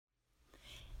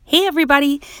Hey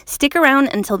everybody, stick around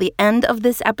until the end of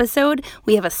this episode.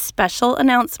 We have a special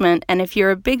announcement, and if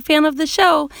you're a big fan of the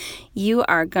show, you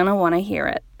are gonna want to hear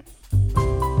it.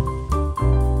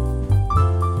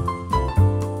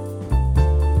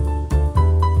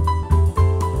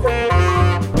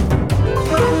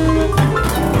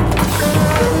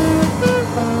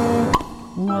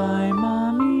 Why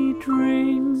Mommy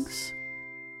Drinks.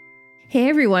 Hey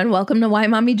everyone, welcome to Why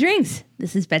Mommy Drinks.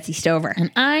 This is Betsy Stover.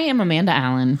 And I am Amanda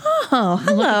Allen. Oh,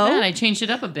 hello. Look at that. I changed it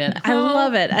up a bit. I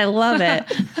love it. I love it.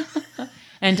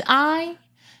 And I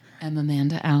am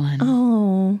Amanda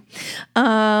Allen.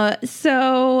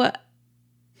 So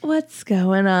what's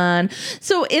going on?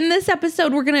 So in this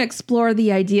episode, we're going to explore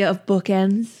the idea of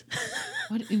bookends.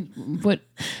 What?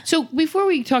 So before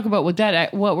we talk about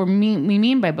what we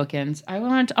mean by bookends, I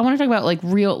want to talk about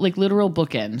literal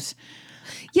bookends.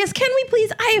 Yes, can we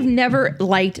please? I have never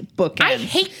liked bookends. I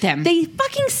hate them. They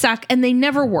fucking suck and they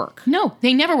never work. No,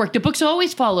 they never work. The books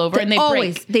always fall over and they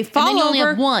break. They fall and then you over. only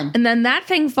have one. And then that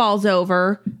thing falls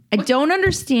over. I don't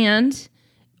understand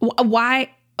why.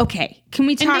 Okay, can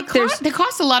we talk? They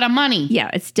cost a lot of money. Yeah,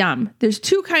 it's dumb. There's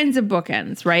two kinds of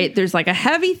bookends, right? There's like a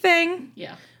heavy thing.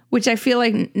 Yeah. Which I feel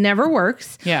like never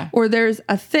works. Yeah. Or there's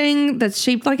a thing that's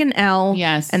shaped like an L.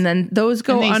 Yes. And then those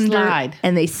go And they under. slide.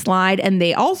 And they slide and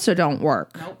they also don't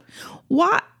work. Nope.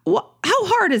 What? How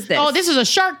hard is this? Oh, this is a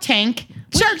Shark Tank.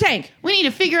 Shark Tank. We need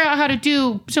to figure out how to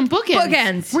do some bookends.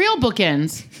 Bookends. Real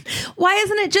bookends. Why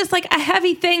isn't it just like a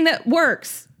heavy thing that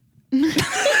works?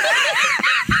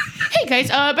 Hey guys,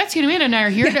 Betsy and Amanda and I are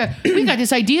here we got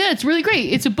this idea. It's really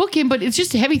great. It's a bookend, but it's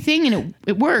just a heavy thing and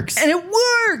it works. And it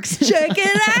works. Check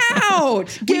it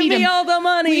out. Give me all the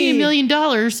money. We need $1 million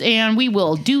and we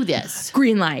will do this.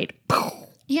 Green light.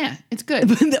 Yeah, it's good.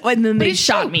 And then they it's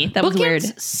shot true. me. That bookends was weird.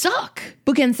 Suck.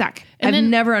 Bookends suck. And I've then-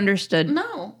 never understood.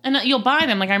 No. And you'll buy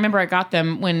them. Like I remember I got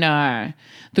them when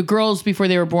the girls, before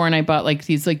they were born, I bought like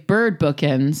these like bird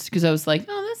bookends because I was like,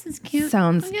 oh, this is cute.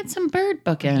 Sounds- I'll get some bird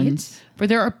bookends for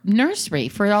their nursery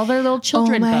for all their little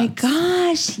children. Oh my books.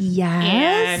 gosh, And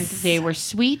yes. they were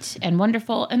sweet and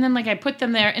wonderful. And then like I put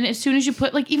them there, and as soon as you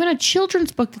put like even a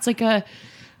children's book that's like a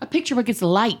picture book, it's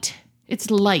light. It's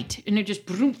light, and it just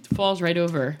falls right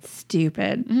over.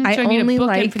 Stupid. So I need only a bookend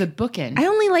like for the bookend. I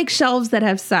only like shelves that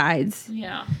have sides.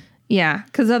 Yeah. Yeah,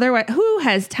 because otherwise, who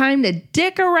has time to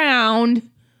dick around?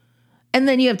 And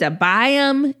then you have to buy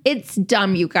them. It's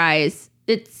dumb, you guys.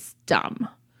 It's dumb.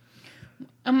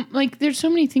 Like there's so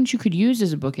many things you could use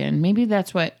as a bookend. Maybe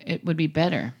that's what it would be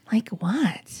better. Like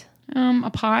what? A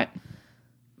pot.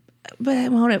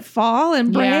 But won't it fall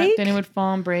and break? Yeah, then it would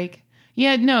fall and break.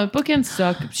 Yeah, no, bookends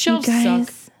suck. Shelves guys-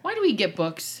 suck. Why do we get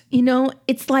books? You know,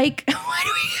 it's like why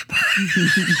do we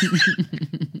get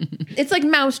It's like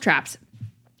mousetraps.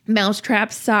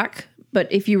 Mousetraps suck,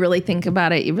 but if you really think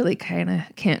about it, you really kind of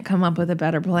can't come up with a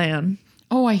better plan.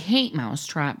 Oh, I hate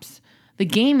mousetraps. The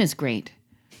game is great.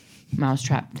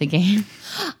 Mousetrap, the game.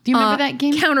 Do you remember that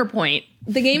game? Counterpoint.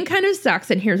 The game kind of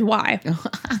sucks, and here's why.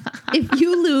 If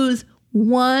you lose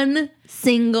one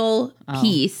single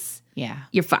piece, Yeah,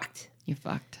 you're fucked. you're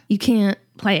fucked. You can't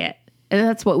play it. And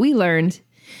that's what we learned.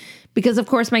 Because, of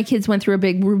course, my kids went through a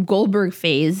big Rube Goldberg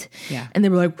phase. Yeah. And they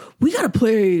were like, we got to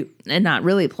play, and not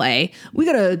really play. We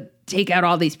got to take out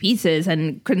all these pieces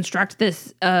and construct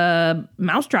this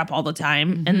mousetrap all the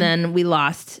time. Mm-hmm. And then we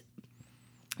lost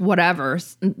whatever,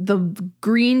 the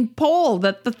green pole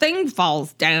that the thing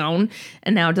falls down,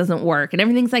 and now it doesn't work. And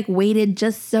everything's like weighted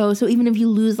just so. So even if you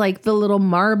lose like the little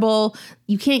marble,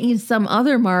 you can't use some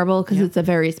other marble because it's a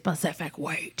very specific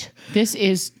weight. This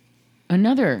is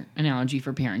another analogy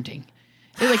for parenting.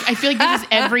 Like I feel like this is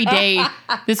every day.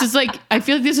 This is like I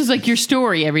feel like this is like your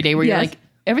story every day where you're Yes. like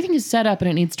everything is set up and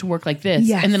it needs to work like this.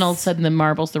 Yes. And then all of a sudden the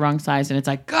marble's the wrong size and it's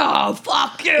like, oh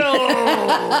fuck you.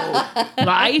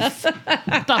 Life.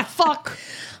 The fuck?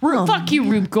 Fuck you,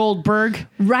 Rube Goldberg.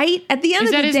 Right? At the end Is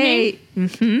of that the his day,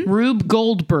 name? Rube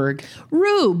Goldberg.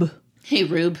 Rube. Hey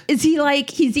Rube. Is he like,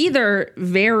 he's either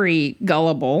very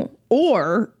gullible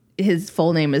or his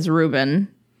full name is Reuben.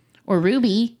 Or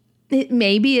Ruby.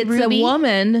 Maybe it's Ruby? a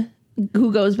woman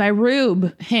who goes by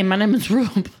Rube. Hey, my name is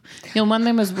Rube. Yo, my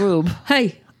name is Rube.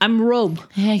 Hey, I'm Rube.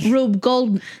 Hey. Rube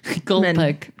Goldberg.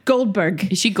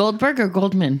 Goldberg. Is she Goldberg or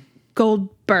Goldman?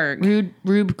 Goldberg.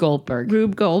 Rube Goldberg.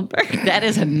 Rube Goldberg. That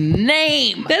is a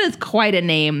name. That is quite a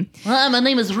name. Hi, my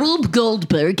name is Rube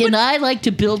Goldberg, and I like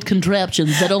to build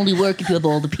contraptions that only work if you have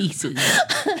all the pieces.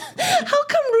 How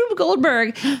come Rube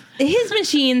Goldberg, his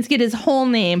machines get his whole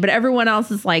name, but everyone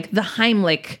else is like the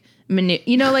Heimlich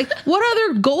you know, like what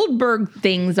other Goldberg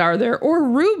things are there or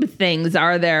Rube things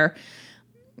are there?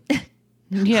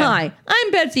 Yeah. Hi,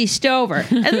 I'm Betsy Stover,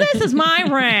 and this is my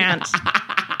rant.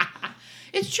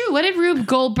 It's true. What did Rube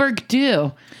Goldberg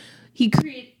do? He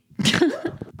created.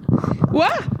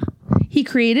 What? He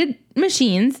created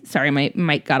machines. Sorry, my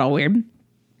mic got all weird.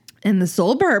 And the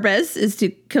sole purpose is to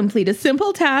complete a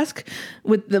simple task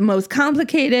with the most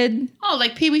complicated. Oh,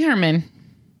 like Pee Wee Herman.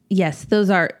 Yes,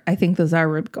 I think those are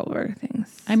Rube Goldberg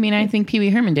things. I mean, I think Pee Wee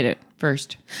Herman did it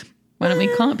first. Why don't we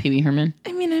call it Pee Wee Herman?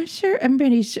 I mean, I'm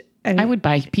pretty sure. I would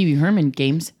buy Pee Wee Herman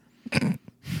games.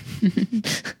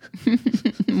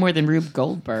 More than Rube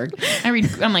Goldberg. I'm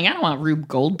like, I don't want Rube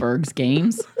Goldberg's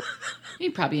games.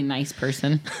 He's probably a nice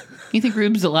person. You think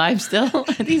Rube's alive still?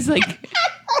 He's like...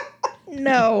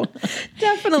 No,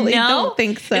 definitely don't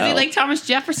think so. Is he like Thomas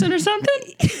Jefferson or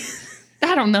something?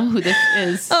 I don't know who this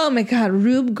is. Oh my God,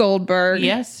 Rube Goldberg.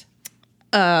 Yes.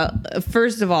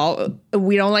 First of all,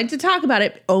 we don't like to talk about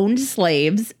it. Owned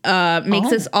slaves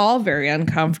makes us all very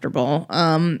uncomfortable.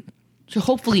 So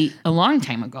hopefully a long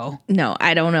time ago. No,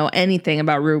 I don't know anything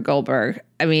about Rube Goldberg.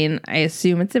 I mean, I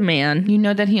assume it's a man. You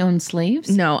know that he owned slaves?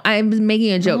 No, I'm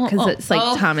making a joke because it's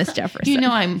like Thomas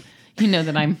Jefferson. You know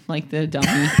that I'm like the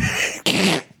dummy.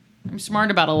 I'm smart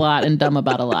about a lot and dumb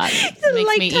about a lot.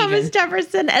 Like Thomas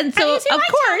Jefferson. And so, of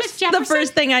course, the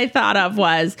first thing I thought of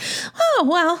was, oh,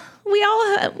 well,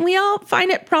 we all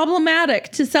find it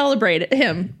problematic to celebrate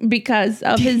him because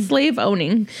of his slave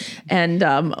owning. And,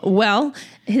 well,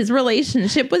 his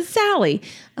relationship with Sally.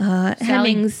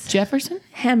 Hemings. Jefferson?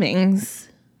 Hemings.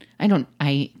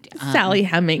 Sally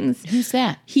Hemings. Who's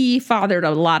that? He fathered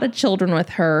a lot of children with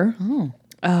her. Oh.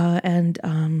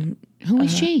 Who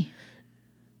was she?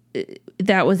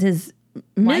 That was his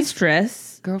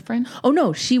mistress. Girlfriend? Oh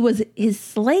no, she was his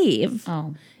slave.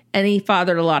 Oh. And he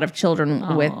fathered a lot of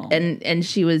children with, and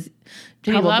she was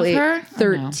probably he love her?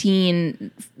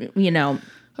 13, you know.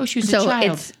 Oh, she was a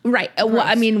child. It's right. Well,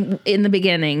 I mean, in the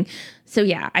beginning. So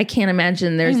yeah, I can't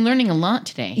imagine there's. I'm learning a lot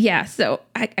today. Yeah, so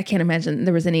I can't imagine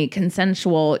there was any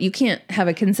consensual. You can't have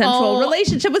a consensual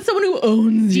relationship with someone who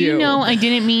owns you. Do you know I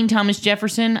didn't mean Thomas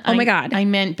Jefferson? Oh my God. I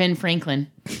meant Ben Franklin.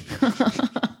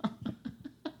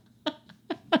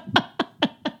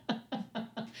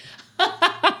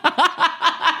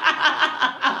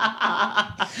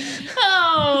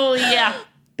 Oh, yeah.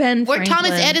 Ben Or Franklin.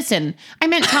 Thomas Edison. I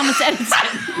meant Thomas Edison.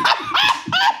 I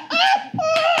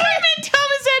meant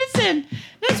Thomas Edison.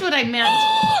 That's what I meant.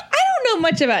 I don't know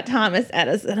much about Thomas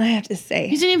Edison, I have to say.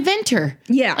 He's an inventor.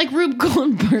 Yeah. Like Rube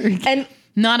Goldberg. And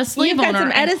not a slave you've owner. got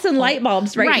some Edison light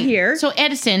bulbs right here. So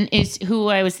Edison is who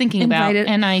I was thinking about,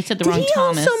 and I said the wrong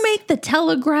Thomas. Did he also make the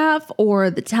telegraph or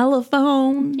the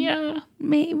telephone? Yeah.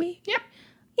 Maybe. Yeah.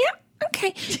 Yeah.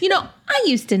 Okay. You know, I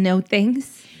used to know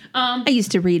things. I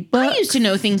used to read books. I used to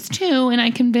know things too, and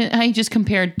I just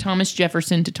compared Thomas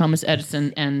Jefferson to Thomas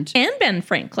Edison and Ben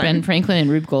Franklin. Ben Franklin and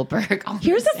Rube Goldberg.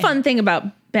 Here's a fun thing about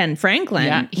Ben Franklin.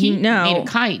 Yeah, he made a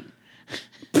kite.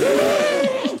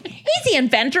 He's the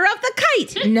inventor of the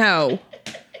kite. No.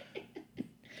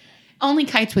 Only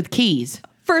kites with keys.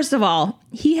 First of all,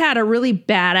 he had a really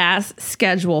badass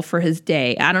schedule for his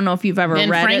day. I don't know if you've ever Ben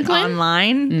read Franklin? it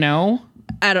online. No.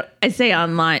 I say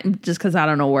online just because I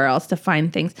don't know where else to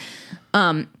find things.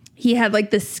 He had like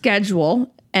this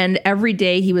schedule, and every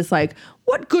day he was like,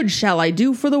 "What good shall I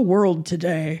do for the world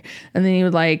today?" And then he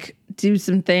would like do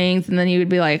some things, and then he would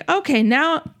be like, "Okay,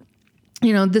 now,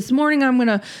 you know, this morning I'm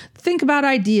gonna think about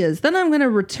ideas. Then I'm gonna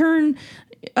return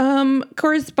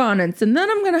correspondence, and then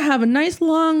I'm gonna have a nice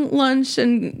long lunch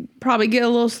and probably get a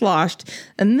little sloshed,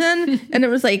 and then and it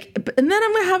was like, and then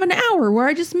I'm gonna have an hour where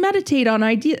I just meditate on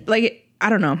ideas." Like, I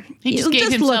don't know. He just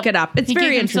gave himself, look it up. It's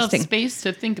very interesting. Space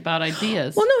to think about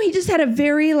ideas. Well, no, he just had a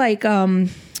very like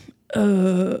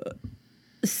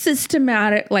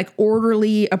systematic, like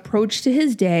orderly approach to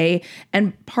his day,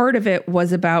 and part of it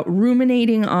was about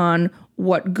ruminating on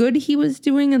what good he was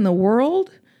doing in the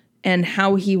world and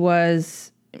how he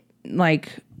was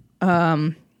like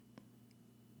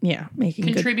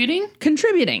making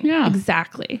contributing. Yeah,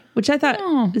 exactly. Which I thought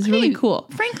is really cool.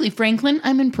 Frankly, Franklin,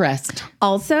 I'm impressed.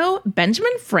 Also,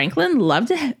 Benjamin Franklin loved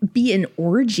to be in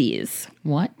orgies.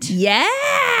 What? Yeah.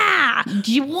 What?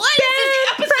 This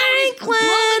episode is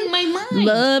blowing my mind.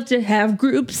 Love to have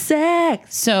group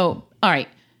sex. So, all right.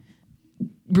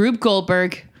 Rube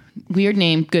Goldberg, weird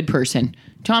name, good person.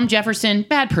 Tom Jefferson,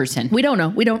 bad person. We don't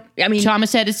know. I mean,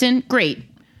 Thomas Edison, great.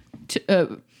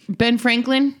 Ben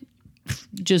Franklin,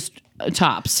 just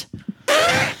tops.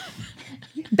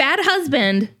 Bad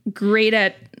husband, great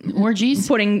at orgies,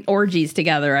 putting orgies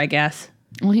together, I guess.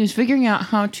 Well, he was figuring out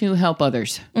how to help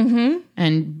others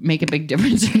and make a big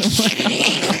difference in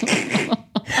the world.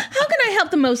 How can I help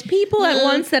the most people at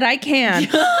once that I can?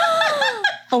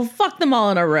 I'll fuck them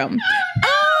all in a room.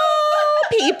 Oh,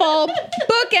 people.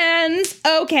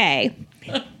 Bookends. Okay.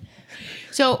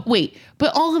 So wait,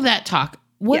 but all of that talk,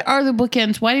 what are the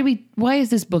bookends? Why is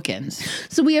this bookends?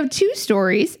 So we have 2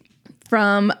 stories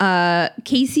from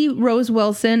Casey Rose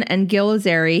Wilson and Gil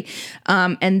Azari.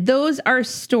 And those are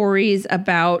stories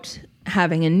about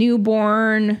having a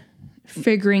newborn,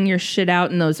 figuring your shit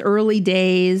out in those early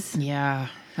days. Yeah.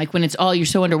 Like when you're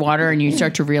so underwater and you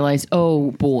start to realize,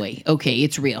 oh boy, okay,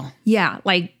 it's real. Yeah,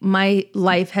 like my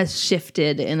life has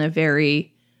shifted in a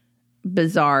very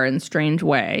bizarre and strange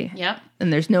way. Yep.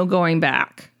 And there's no going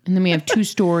back. And then we have 2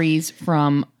 stories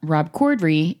from Rob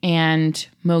Corddry and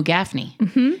Mo Gaffney.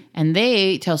 Mm-hmm. And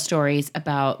they tell stories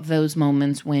about those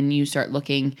moments when you start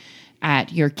looking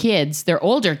at your kids, their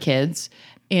older kids,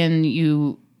 and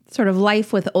you... Sort of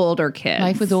life with older kids.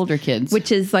 Life with older kids. Which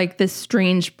is like this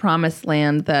strange promised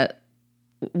land that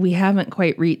we haven't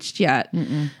quite reached yet.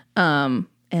 So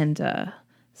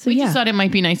we just thought it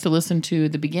might be nice to listen to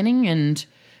the beginning and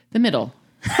the middle.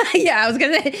 Yeah, I was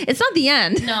gonna say it's not the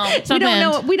end. No, it's not the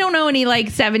end. We don't know any like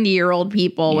 70-year-old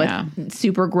people with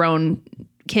super grown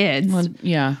kids. Well,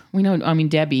 yeah, we know. I mean,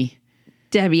 Debbie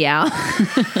Al.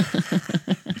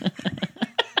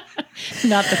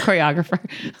 Not the choreographer.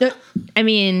 I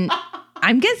mean,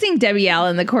 I'm guessing Debbie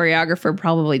Allen, the choreographer,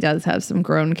 probably does have some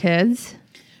grown kids.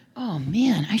 Oh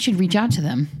man, I should reach out to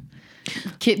them.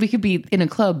 We could be in a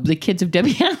club, the kids of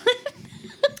Debbie Allen.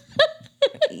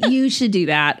 You should do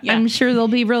that. Yeah. I'm sure they'll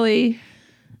be really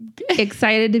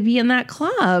excited to be in that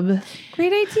club.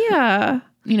 Great idea.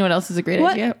 You know what else is a great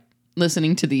idea?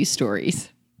 Listening to these stories.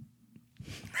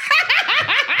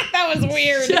 That was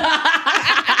weird.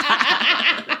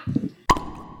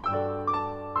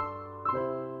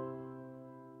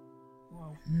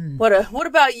 What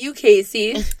about you,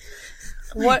 Casey?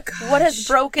 What has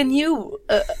broken you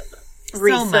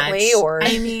recently? Or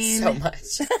I mean, so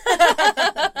much.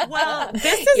 Well,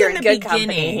 this is You're in in the good company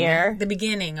beginning. here. The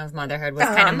beginning of motherhood was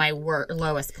kind of my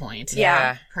lowest point.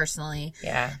 Yeah. Personally.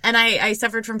 Yeah. And I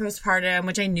suffered from postpartum,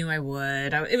 which I knew I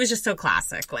would. It was just so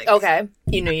classic. Like, Okay,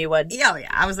 you knew you would. yeah,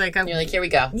 I was like, You're like, here we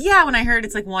go. yeah. When I heard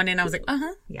it's like 1 in, I was like,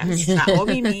 yes, that will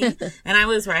be me. And I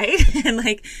was right. And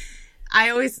like,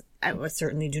 I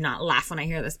certainly do not laugh when I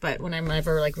hear this, but when I'm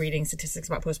ever like reading statistics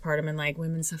about postpartum and like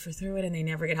women suffer through it and they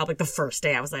never get help, like the first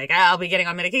day I was like, I'll be getting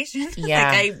on medication. Yeah.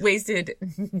 Like I wasted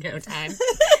no time.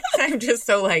 I'm just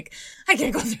so like, I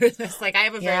can't go through this. Like I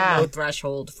have a very low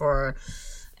threshold for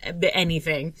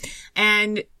anything.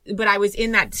 But I was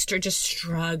in that just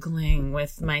struggling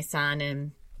with my son,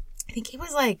 and I think he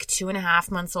was like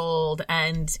 2.5 months old,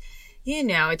 and you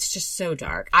know, it's just so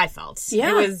dark. I felt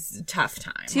it was a tough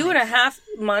time.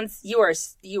 2.5 months. You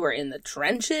are in the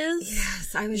trenches.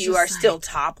 Yes, I was. You are still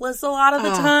topless a lot of the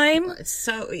time.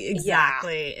 So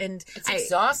exactly, and It's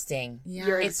exhausting. Yeah.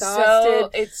 You're It's exhausted.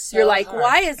 it's so You're like, hard.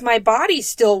 why is my body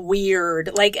still weird?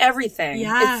 Like everything.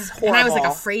 Yeah, It's horrible. and I was like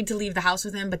afraid to leave the house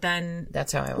with him, but then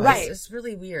That's how I was. Right. it was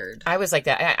really weird. I was like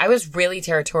that. I was really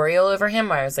territorial over him.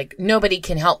 Where I was like, nobody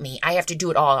can help me. I have to do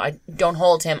it all. I don't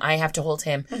hold him. I have to hold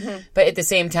him. But at the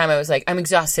same time, I was like, I'm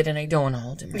exhausted and I don't want to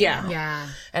hold him. Right Yeah. now. Yeah,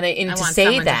 And I I to want say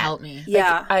someone that. to help me.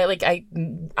 Yeah.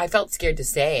 I felt scared to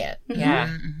say it.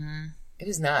 Yeah. It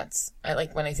was nuts. I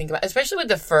like when I think about, especially with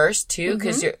the first too,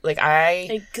 because you're like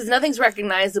Because nothing's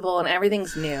recognizable and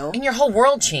everything's new. and your whole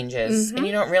world changes, and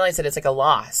you don't realize that it's like a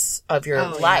loss of your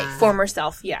life. yeah. Former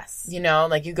self, yes. You know,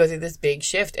 like you go through this big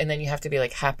shift, and then you have to be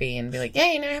like happy and be like,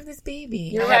 "Yay, now I have this baby.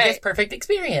 You're I have right. this perfect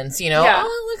experience." You know, Yeah.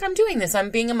 oh look, I'm doing this.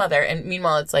 I'm being a mother, and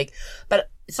meanwhile, it's like,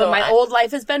 so my old life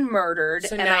has been murdered,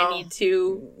 So and now- I need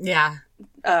to Yeah,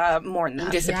 mourn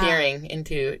that. disappearing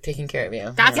into taking care of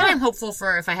you. that's what I'm hopeful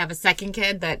for. If I have a second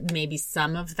kid, that maybe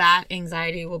some of that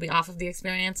anxiety will be off of the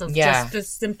experience of Yeah. just the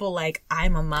simple like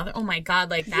I'm a mother. Oh my god,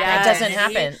 like that Yes. That doesn't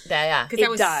happen. Yeah. because It that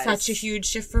was does. such a huge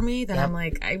shift for me that I'm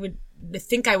like I would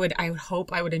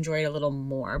hope I would enjoy it a little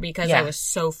more because Yeah. I was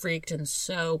so freaked and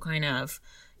so kind of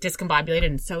discombobulated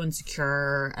and so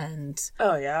insecure and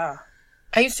Oh, yeah.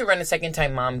 I used to run a second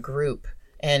time mom group,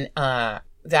 and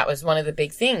that was one of the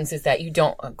big things is that you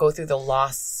don't go through the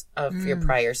loss of your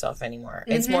prior self anymore.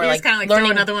 It's more it's like kind of like learning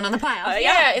throw another one on the pile.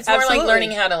 Yeah, it's more absolutely. like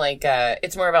learning how to like.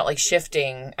 It's more about like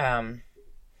shifting,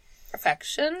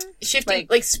 Affection?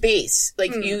 like space.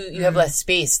 Like you have less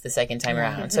space the second time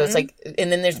around. So it's like, and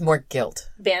then there's more guilt.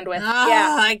 Bandwidth. Oh,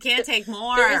 Yeah. I can't take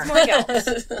more. There's more guilt.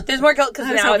 There's more guilt because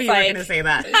I was now hoping it's you were like, going to say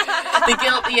that. The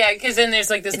guilt, yeah, because then there's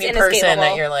like this It's new person inescapable.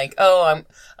 that you're like, oh,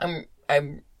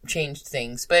 I'm changed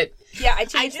things, but yeah, I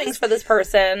changed things for this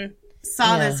person.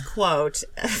 Saw this quote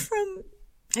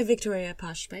A Victoria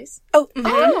Posh Spice. Oh,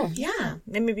 Yeah,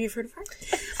 maybe you've heard of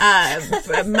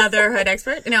her. Motherhood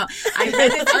expert. No, I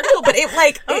read this article, but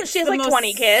she has like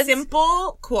 20 kids.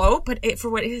 Simple quote, but for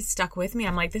what it has stuck with me,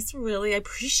 I'm like, this really, I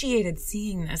appreciated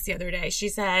seeing this the other day. She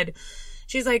said,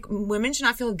 she's like, women should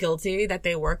not feel guilty that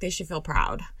they work. They should feel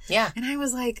proud. Yeah. And I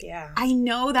was like, I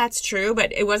know that's true,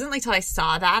 but it wasn't like till I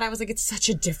saw that. I was like, it's such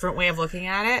a different way of looking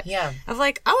at it. Yeah. Of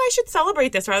like, oh, I should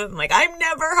celebrate this rather than like, I'm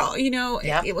never home. You know,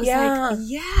 it was like,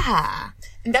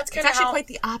 And that's kind it's of actually quite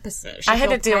the opposite. I had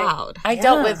to feel deal. proud. I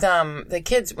dealt with the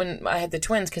kids when I had the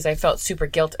twins because I felt super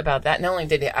guilt about that. Not only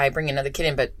did I bring another kid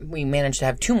in, but we managed to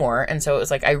have 2 more, and so it was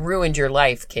like I ruined your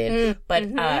life, kid. But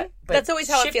that's always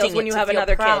how it feels when you have feel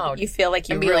another proud kid. You feel like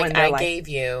you and be ruined like, their I life. gave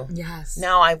you. Yes.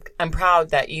 Now I'm proud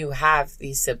that you have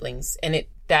these siblings, and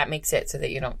that makes it so that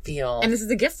you don't feel. And this is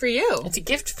a gift for you. It's a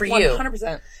gift for you.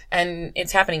 100%. And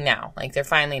it's happening now. Like they're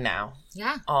finally now.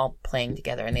 Yeah. All playing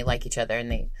together, and they like each other,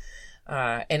 and they.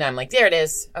 And I'm like, there it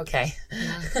is. Okay.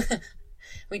 Yeah.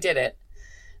 We did it.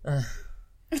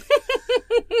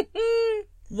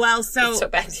 Well, so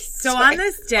on on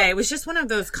this day, it was just one of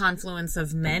those confluence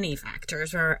of many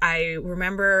factors where I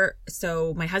remember,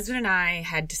 so my husband and I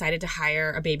had decided to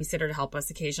hire a babysitter to help us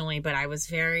occasionally, but I was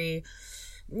very,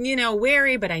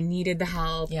 wary, but I needed the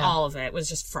help. Yeah. All of it was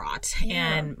just fraught.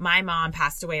 Yeah. And my mom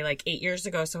passed away like 8 years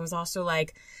ago. So I was also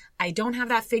like, I don't have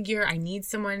that figure. I need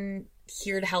someone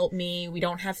here to help me. We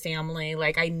don't have family.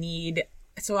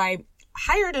 So I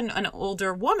hired an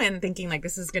older woman thinking like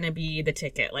this is going to be the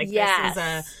ticket. Like this is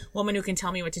a woman who can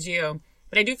tell me what to do.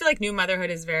 But I do feel like new motherhood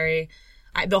is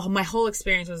my whole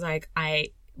experience was like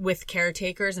with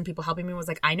caretakers and people helping me was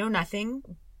like, I know nothing.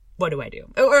 What do I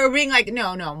do? Or being like,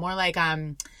 no, more like,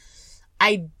 I'm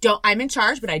in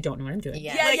charge, but I don't know what I'm doing.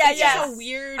 Yeah. It's just a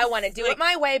weird. I want to do it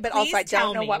my way, but also I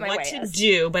don't know what my way is.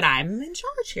 Do, but I'm in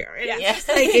charge here. It's just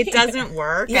like, it doesn't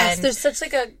work. Yes, there's such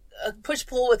like a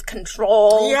push-pull with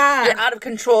control. Yeah. You're out of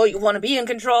control. You want to be in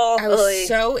control. I was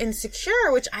so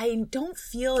insecure, which I don't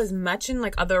feel as much in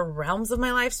like other realms of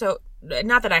my life. So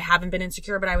not that I haven't been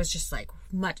insecure, but I was just like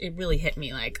it really hit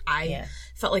me. Like I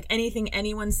felt like anything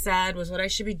anyone said was what I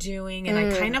should be doing. And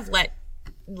I kind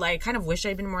of wish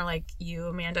I'd been more like you,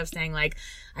 Amanda, of saying like,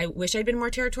 I wish I'd been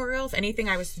more territorial. If anything,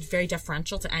 I was very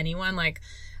deferential to anyone. Like,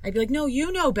 I'd be like, no,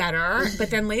 you know better. But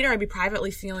then later I'd be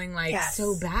privately feeling like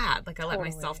so bad. Like I let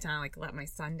myself down, like let my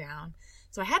son down.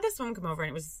 So I had this woman come over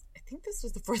and I think this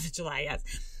was the 4th of July, yes.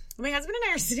 My husband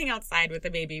and I are sitting outside with the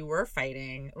baby. We're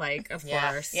fighting, like, of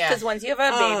course. Yeah. Because once you have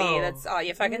a baby, that's all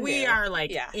you fucking do. We are, like,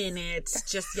 in it,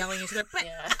 just yelling at each other. But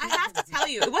I have to tell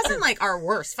you, it wasn't, like, our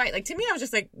worst fight. Like, to me, I was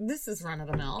just like, this is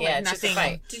run-of-the-mill. Yeah, like, it's nothing. just a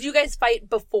fight. Did you guys fight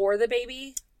before the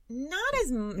baby? No,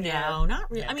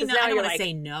 not really. I mean, I don't want to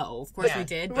say no. Of course we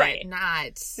did, but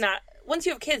not. Once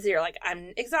you have kids, you're like,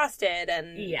 I'm exhausted,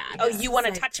 and you want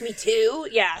to touch me too?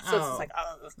 Yeah, so it's just like,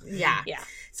 yeah.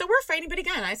 So we're fighting, but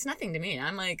again, it's nothing to me.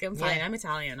 I'm like, I'm fine. I'm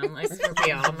Italian. I'm like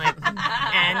Scorpio. I'm like,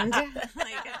 and like,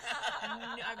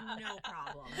 I have no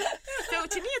problem. So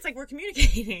to me, it's like we're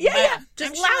communicating. Yeah,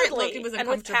 just loudly it was and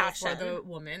with uncomfortable passion. for the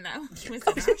woman that was in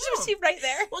Was she right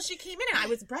there? Well, she came in and I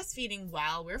was breastfeeding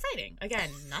while we were fighting. Again,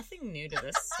 nothing new to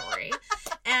this story.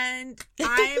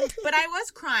 But I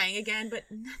was crying again, but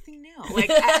nothing new. Like,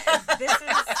 this is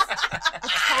a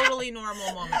totally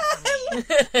normal moment for me.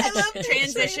 I love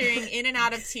transitioning in and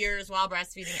out of tears while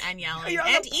breastfeeding and yelling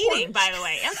and eating, by the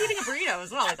way. And eating a burrito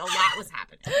as well. Like, a lot was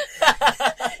happening.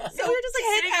 So we were just like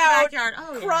sitting in the backyard.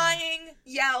 Crying,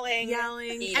 yelling,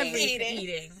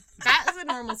 eating. That is a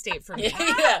normal state for me.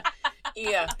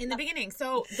 Yeah. In the beginning.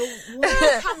 So the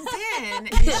woman comes in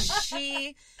and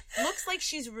she looks like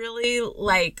she's really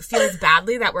like feels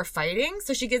badly that we're fighting.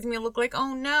 So she gives me a look like,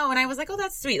 oh no. And I was like, oh,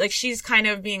 that's sweet. Like she's kind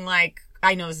of being like,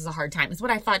 I know this is a hard time. It's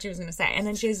what I thought she was going to say. And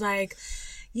then she's like,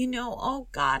 oh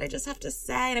God, I just have to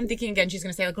say. And I'm thinking again, she's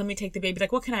going to say like, let me take the baby.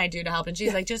 Like, what can I do to help? And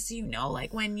she's like, just so you know,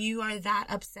 like when you are that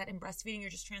upset and breastfeeding, you're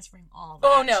just transferring all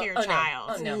that to your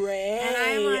child. Oh no. Ray. And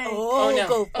I'm like,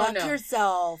 go fuck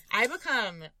yourself.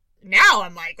 Now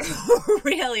I'm like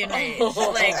really enraged.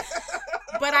 Like,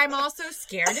 but I'm also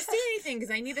scared to say anything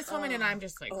because I need this woman and I'm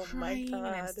just like crying and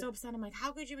I'm so upset. I'm like,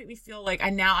 how could you make me feel like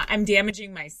I'm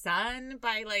damaging my son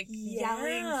by like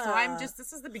yelling? So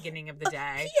this is the beginning of the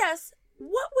day. P.S.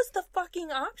 What was the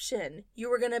fucking option?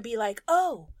 You were going to be like,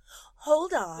 oh,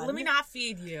 hold on. Let me not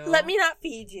feed you.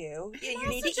 Yeah, you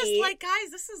need to just eat. Like,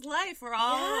 guys, this is life. We're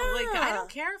all like, I don't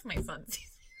care if my son's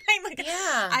like,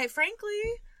 I frankly...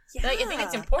 Yeah. I think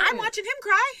it's important. I'm watching him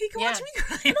cry. He can watch me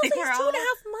cry. And also, he's 2.5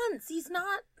 months. He's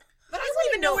not... But I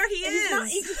don't even know where he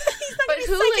is. He's not But gonna be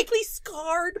who, psychically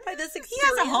scarred by this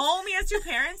experience. He has a home. He has 2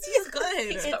 parents. He's good.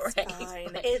 It's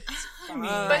fine. It's fine.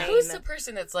 But who's the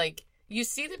person that's like, you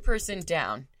see the person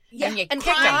down, and you and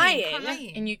kick crying. them,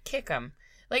 and you kick them.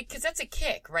 Like, because that's a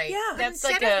kick, right? Yeah. That's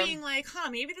Instead like of being like,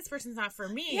 maybe this person's not for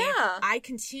me. Yeah. I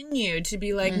continued to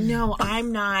be like, no,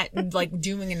 I'm not like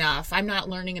doing enough. I'm not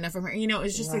learning enough from her. You know, it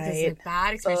was just like this like,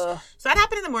 bad experience. So that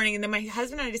happened in the morning. And then my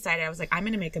husband and I decided, I was like, I'm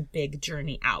going to make a big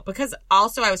journey out. Because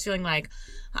also I was feeling like,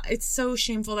 it's so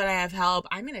shameful that I have help.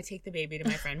 I'm going to take the baby to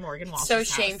my friend Morgan Walsh's so house.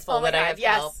 shameful that I have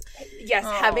help. Yes,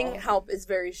 having help is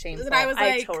very shameful. But I was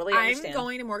like, totally understand. I'm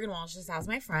going to Morgan Walsh's house,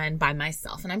 my friend, by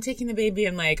myself, and I'm taking the baby,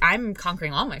 and like I'm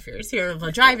conquering all my fears here.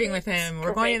 We're driving with him.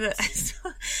 We're going to the.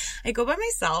 So I go by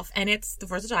myself, and it's the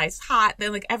 4th of July. It's hot.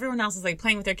 Then like everyone else is like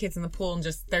playing with their kids in the pool, and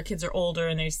just their kids are older,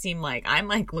 and they seem like I'm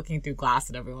like looking through glass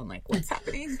at everyone, like what's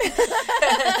happening?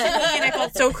 And I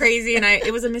felt so crazy, and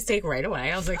it was a mistake right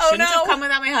away. I was like, shouldn't have come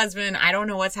without my husband. I don't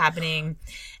know what's happening.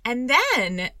 And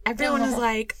then everyone was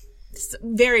like,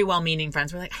 very well-meaning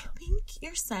friends were like, I think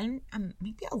your son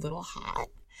might be a little hot.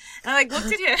 And I like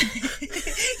looked at him.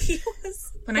 He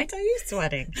was, when I tell you,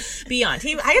 sweating beyond.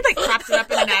 I had like propped it up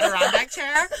in an Adirondack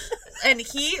chair, and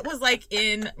he was like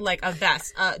in like a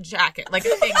vest, a jacket, like a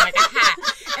thing, like a hat,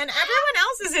 and everyone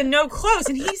else is in no clothes,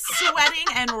 and he's sweating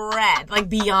and red, like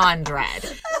beyond red.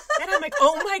 And I'm like,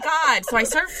 oh my god! So I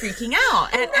start freaking out,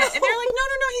 and they're like,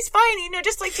 no, he's fine. You know,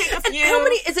 just like take a few. And how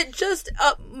many? Is it just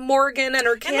Morgan and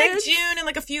her kids? And like June and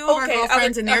like a few of our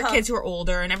girlfriends and their kids who are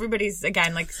older, and everybody's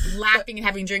again like laughing and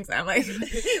having drinks. I'm like,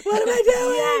 what am I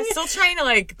doing? Yeah, still trying to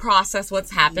like process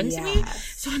what's happened to me.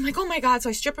 So I'm like, oh my god! So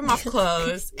I strip him off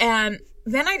clothes, and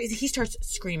then he starts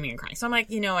screaming and crying. So I'm like,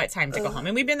 you know what? Time to go home.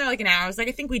 And we've been there like an hour. I was like,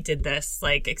 I think we did this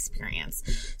like experience.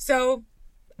 So.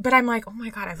 But I'm like, oh my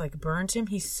god, I've like burned him.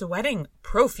 He's sweating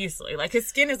profusely. Like his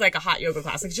skin is like a hot yoga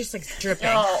class. Like just like dripping.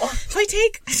 Oh. So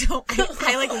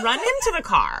I like run him to the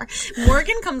car.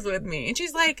 Morgan comes with me and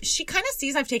she's like, she kind of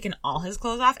sees I've taken all his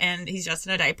clothes off and he's just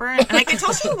in a diaper. And I can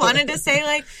tell she wanted to say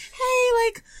like, hey,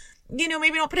 like, you know,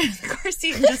 maybe don't put him in the car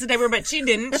seat and just a diaper, but she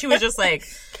didn't. She was just like,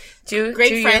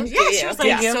 great friend. Yeah, she was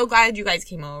like, so glad you guys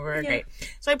came over. Yeah. Great.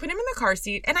 So I put him in the car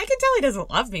seat, and I can tell he doesn't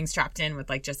love being strapped in with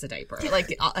like just a diaper,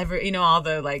 like all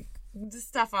the like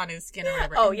stuff on his skin or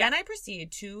whatever. And then I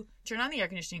proceed to turn on the air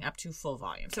conditioning up to full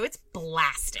volume, so it's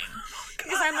blasting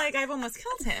because I'm like, I've almost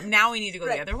killed him. Now we need to go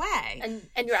the other way,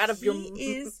 and you're out of your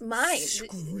mind,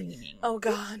 screaming. Oh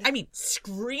god, I mean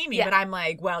screaming, but I'm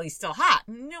like, well, he's still hot.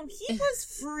 No, he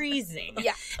was freezing.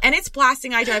 And it's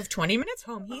blasting. I drive 20 minutes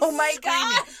home. He's oh my screaming.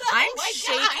 god, I'm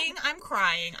shaking. I'm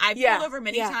crying. I've pulled over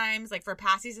many times, like for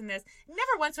passies and this.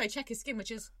 Never once do I check his skin,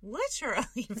 which is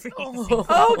literally freezing.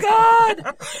 Oh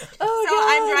god.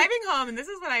 I'm driving home, and this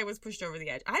is when I was pushed over the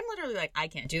edge. I'm literally like, I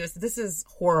can't do this. This is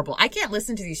horrible. I can't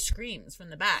listen to these screams from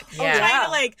the back. I'm trying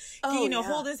to like,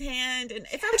 hold his hand. And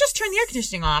if I would just turn the air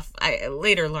conditioning off, I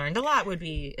later learned a lot would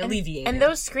be alleviated. And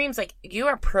those screams, like, you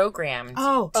are programmed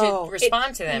to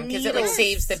respond to them because it like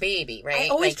saves the baby, right? I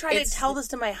always like, try to tell this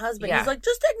to my husband. He's like,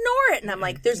 just ignore it. And I'm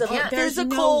like, there's a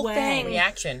no cold way. thing.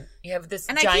 Reaction. You have this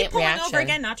and giant I keep pulling reaction. over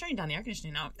again, not turning down the air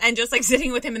conditioning now, and just like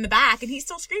sitting with him in the back, and he's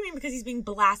still screaming because he's being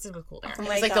blasted with cold air. Oh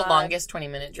it's like the longest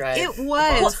 20-minute drive. It was,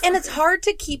 well, and it's hard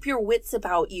to keep your wits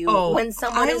about you when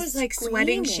someone is was like screaming.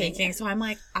 sweating, shaking. So I'm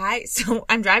like, so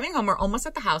I'm driving home. We're almost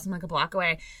at the house. I'm like a block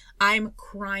away. I'm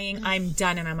crying. I'm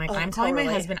done. And I'm like, I'm calling my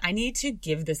husband. I need to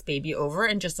give this baby over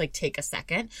and just like take a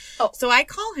second. So I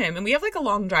call him, and we have like a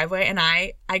long driveway, and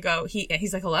I go,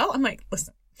 he's like, hello? I'm like,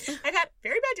 listen, I've had a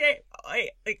very bad day.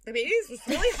 Like the baby's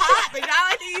really hot, but now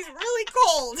I think he's really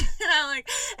cold. And I'm like,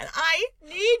 and I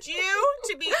need you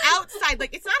to be outside.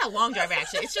 Like, it's not a long drive,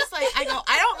 actually. It's just like, I go,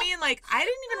 I don't mean like, I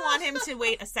didn't even want him to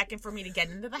wait a second for me to get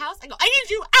into the house. I go, I need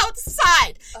you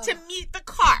outside to meet the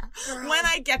car when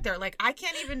I get there. Like, I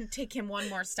can't even take him one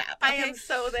more step. Okay? I am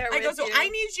so there I with go, so you. I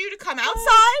need you to come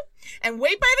outside and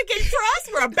wait by the gate for us.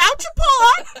 We're about to pull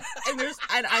up.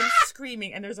 And I'm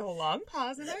screaming, and there's a long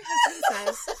pause, and my husband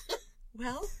says,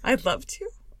 well, I'd love to,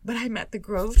 but I'm at the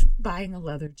Grove buying a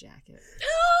leather jacket.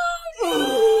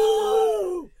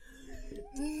 No!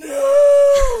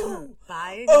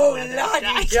 Buying a leather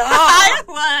jacket.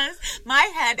 My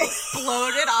head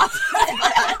exploded off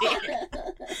my body.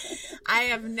 I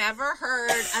have never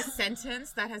heard a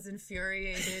sentence that has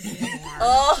infuriated me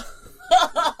more.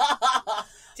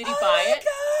 Did he buy it?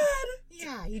 Yeah.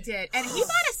 Yeah, he did. And he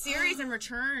bought a series and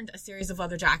returned a series of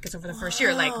leather jackets over the first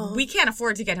year. Like, we can't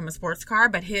afford to get him a sports car,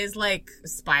 but his, like,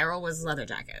 spiral was leather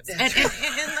jackets. And like,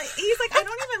 he's like, I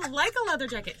don't even like a leather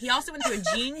jacket. He also went to a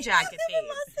jean jacket phase.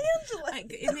 Los Angeles. Like,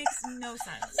 it makes no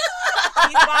sense.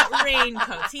 He's bought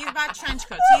raincoats. He's bought trench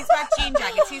coats. He's bought jean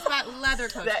jackets. He's bought leather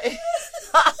coats.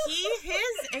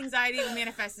 His anxiety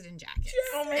manifested in jackets.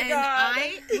 Oh my and God.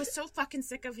 I was so fucking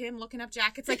sick of him looking up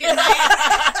jackets. Like, at night.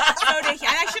 And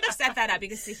I should have set that up,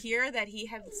 because to hear that he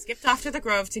had skipped off to the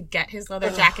Grove to get his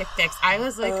leather jacket fixed, I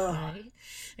was like,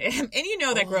 and you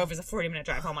know that Grove is a 40-minute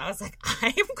drive home. I was like, I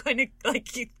am going to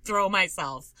like throw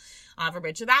myself off a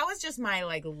bridge. So that was just my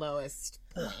like lowest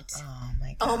point.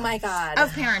 Oh my God.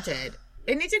 Of parented.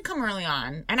 And it did come early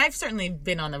on, and I've certainly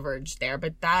been on the verge there,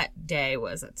 but that day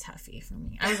was a toughie for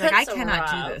me. I was like, I cannot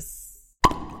do this.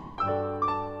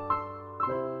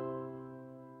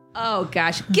 Oh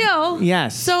gosh, Gil.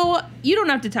 Yes. So you don't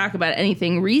have to talk about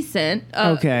anything recent.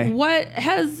 Okay. What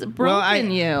has broken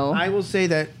you? I will say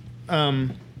that I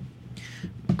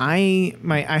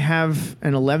have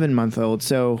an 11-month-old,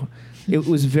 so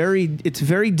it's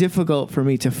very difficult for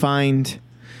me to find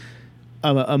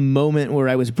a moment where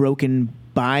I was broken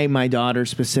by my daughter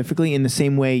specifically in the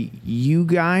same way you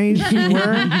guys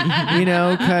were,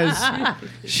 because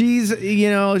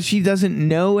she doesn't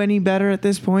know any better at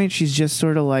this point. She's just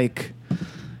sort of like,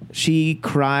 she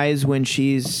cries when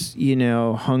she's,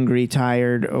 hungry,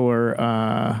 tired,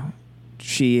 or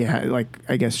she needs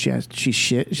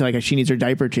her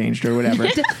diaper changed or whatever.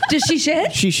 Does she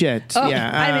shit? She shits, I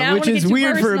yeah, which wanna is get too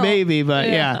weird for a personal. baby, but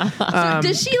yeah. So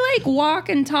does she like walk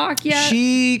and talk yet?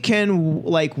 She can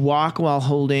like walk while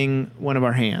holding one of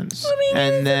our hands,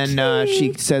 and then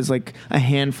she says like a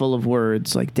handful of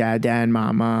words like dad,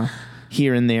 mama,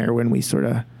 here and there when we sort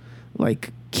of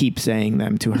like keep saying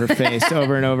them to her face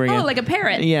over and over again. Oh, like a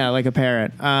parrot. Yeah, like a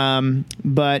parrot.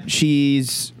 But she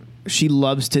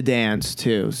loves to dance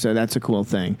too, so that's a cool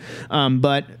thing.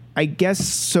 But I guess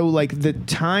so. Like the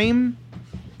time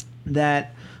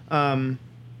that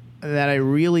I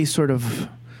really sort of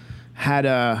had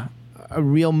a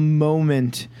real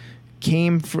moment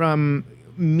came from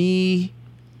me.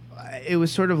 It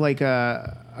was sort of like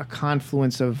a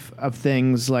confluence of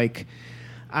things. Like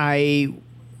I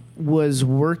was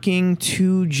working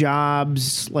 2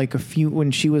 jobs, like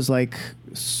when she was like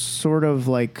sort of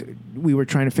like we were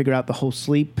trying to figure out the whole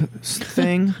sleep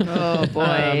thing. Oh boy.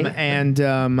 I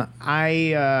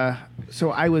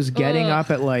was getting up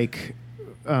at like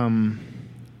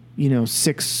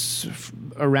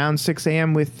around 6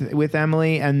 a.m. with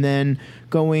Emily, and then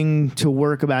going to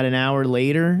work about an hour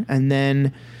later, and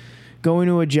then going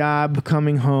to a job,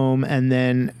 coming home, and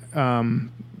then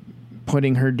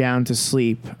putting her down to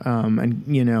sleep, and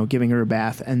giving her a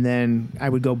bath, and then I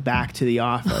would go back to the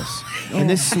office. And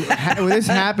this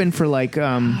happened for like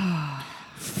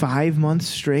 5 months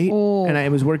straight, and I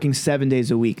was working 7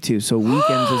 days a week too, so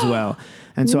weekends as well.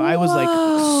 And so I was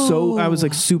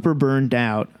like super burned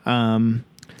out.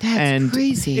 That's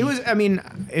crazy. It was. I mean,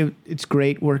 it's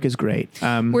great. Work is great.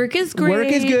 Work is great. Work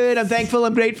is good. I'm thankful.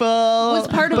 I'm grateful. Was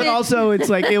part of but it- also, it's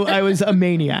like I was a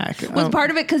maniac. Was part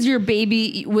of it because your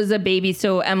baby was a baby,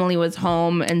 so Emily was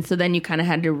home, and so then you kind of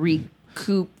had to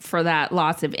recoup for that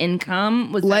loss of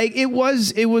income? Was like it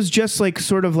was just like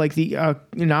sort of like the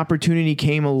an opportunity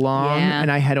came along,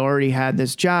 and I had already had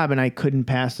this job, and I couldn't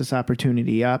pass this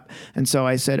opportunity up, and so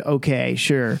I said, okay,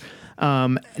 sure.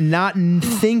 Not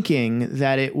thinking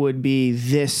that it would be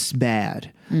this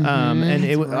bad. And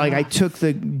it was like I took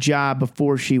the job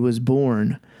before she was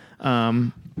born.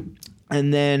 And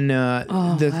then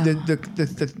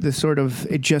the sort of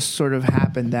it just sort of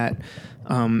happened that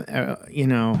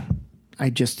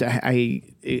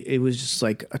it was just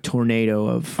like a tornado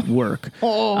of work.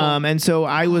 And so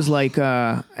I was like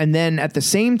and then at the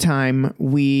same time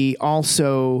we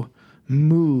also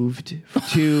moved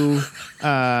to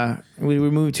we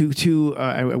moved to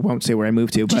I won't say where I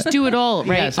moved to, but just do it all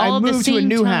right. Yes, all I at the moved to a same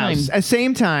new time. house at the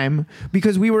same time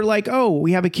because we were like, oh,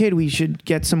 we have a kid, we should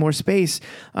get some more space,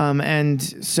 and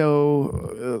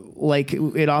so like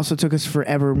it also took us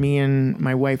forever. Me and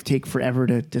my wife take forever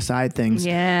to decide things,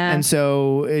 and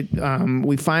so it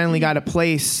we finally got a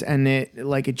place, and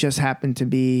it just happened to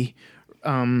be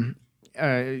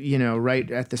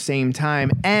right at the same time,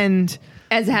 and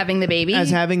as having the baby.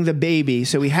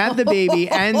 So we had the baby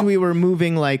and we were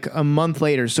moving like a month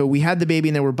later. So we had the baby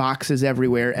and there were boxes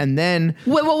everywhere. And then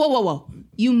whoa.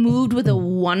 You moved with a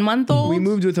 1-month-old? We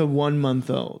moved with a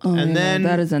 1-month-old. Oh, and then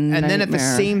that is a nightmare. And then at the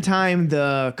same time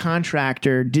the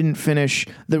contractor didn't finish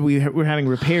we were having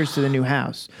repairs to the new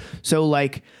house. So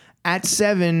like at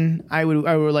 7, I would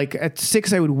like at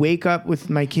 6, I would wake up with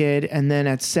my kid, and then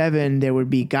at 7 there would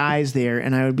be guys there,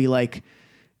 and I would be like,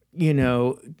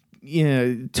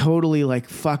 totally like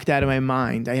fucked out of my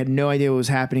mind. I had no idea what was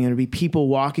happening. There'd be people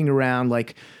walking around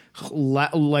like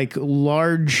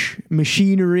large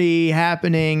machinery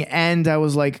happening, and I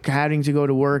was like having to go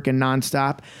to work and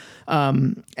nonstop.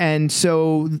 And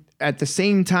so at the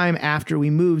same time after we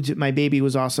moved, my baby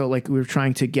was also like, we were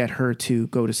trying to get her to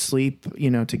go to sleep,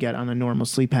 to get on a normal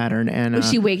sleep pattern. And was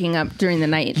she waking up during the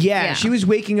night? Yeah, she was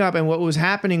waking up, and what was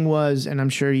happening was, and I'm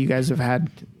sure you guys have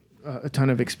had a ton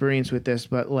of experience with this,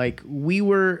 but like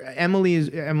Emily is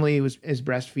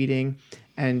breastfeeding,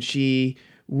 and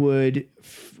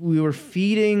we were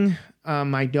feeding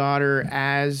my daughter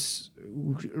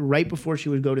right before she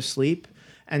would go to sleep.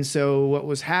 And so what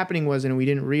was happening was, and we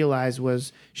didn't realize,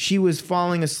 was she was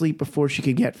falling asleep before she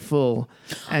could get full.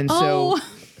 And so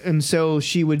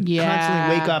she would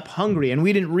constantly wake up hungry, and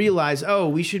we didn't realize,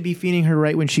 we should be feeding her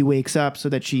right when she wakes up so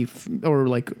that or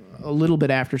like a little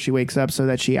bit after she wakes up so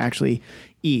that she actually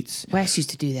eats. Wes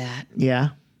used to do that. Yeah.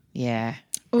 Yeah.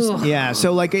 Ugh. Yeah.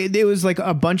 So like it was like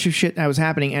a bunch of shit that was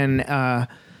happening. And,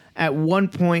 at one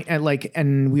point, and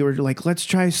we were like, let's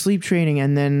try sleep training,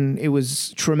 and then it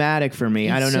was traumatic for me.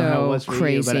 I don't know how it was for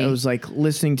you, but it was like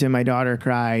listening to my daughter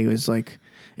cry. It was like,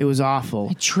 it was awful.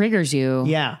 It triggers you.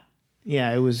 Yeah,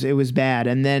 it was bad.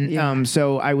 And then,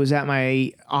 so I was at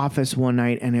my office one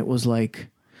night, and it was like,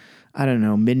 I don't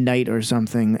know, midnight or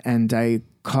something, and I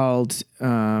called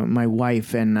my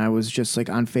wife, and I was just like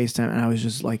on FaceTime, and I was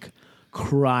just like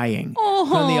crying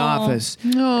from the office,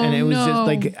 and it was just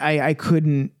like I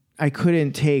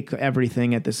couldn't take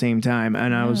everything at the same time,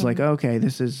 and I was like, okay,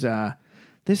 this is bad.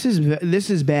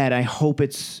 I hope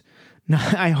it's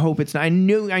not. I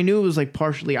knew it was like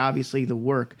partially, obviously, the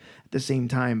work at the same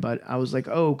time, but I was like,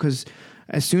 because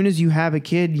as soon as you have a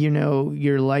kid,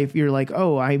 your life, you're like,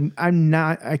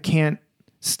 I can't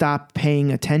stop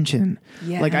paying attention.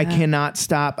 Yeah. Like I cannot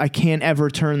stop. I can't ever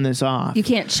turn this off. You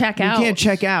can't check out. You can't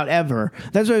check out ever.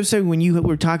 That's what I was saying when you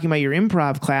were talking about your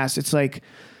improv class. It's like,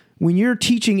 when you're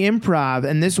teaching improv,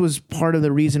 and this was part of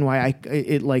the reason why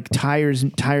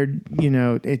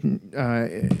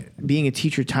being a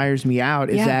teacher tires me out,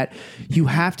 is that you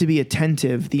have to be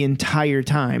attentive the entire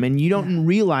time, and you don't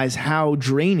realize how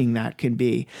draining that can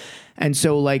be. And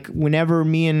so like whenever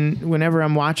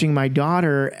I'm watching my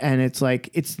daughter, and it's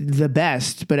like, it's the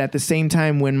best, but at the same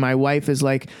time when my wife is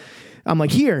like, I'm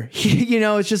like, here,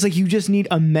 it's just like, you just need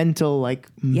a mental like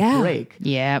break.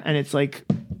 Yeah. And it's like,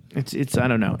 it's I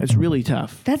don't know. It's really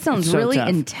tough. That sounds really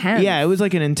intense. Yeah, it was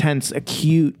like an intense,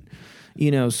 acute,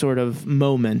 sort of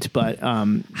moment. But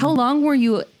how long were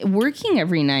you working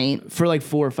every night? For like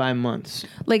 4 or 5 months.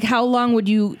 Like how long when would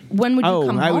you come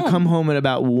home? I would come home at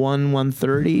about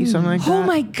 1:30, something like that. Oh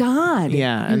my God.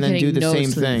 Yeah, and then do the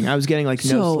same thing. I was getting like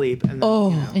no sleep. And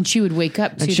then, and she would wake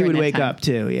up too. And she would wake up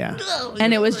too, yeah.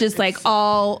 And it was just like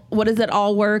all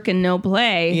work and no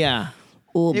play. Yeah.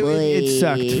 Oh boy. It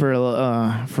sucked for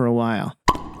a while.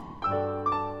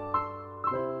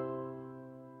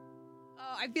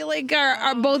 I feel like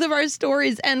our both of our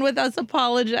stories end with us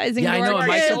apologizing. Yeah, to I know. our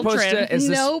Am I supposed children. to? Is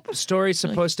Nope. this story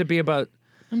supposed to be about?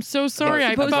 I'm so sorry.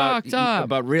 I fucked up.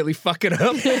 About really fucking up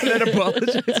and then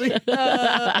apologizing.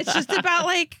 It's just about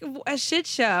like a shit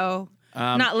show.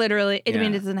 Not literally. I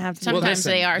mean, it doesn't have to. Sometimes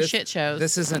they are shit shows.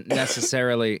 This isn't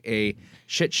necessarily a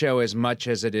shit show as much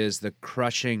as it is the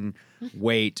crushing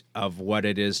weight of what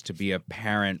it is to be a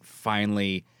parent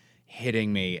finally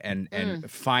hitting me and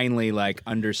finally like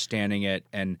understanding it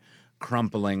and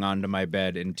crumpling onto my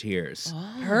bed in tears.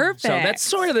 Perfect. So that's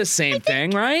sort of the same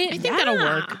thing, right? I think that'll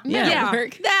work. Yeah,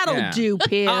 that'll do,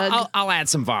 pig. I'll add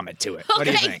some vomit to it. What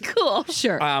do you think? Cool.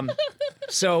 Sure.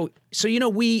 So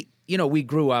we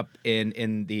grew up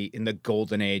in the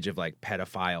golden age of like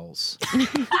pedophiles.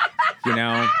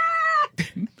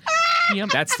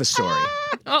 That's the story.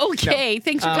 Okay,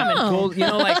 thanks for coming.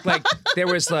 Like there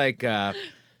was like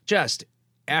just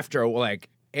after like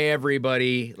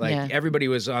everybody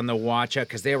was on the watch out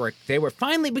because they were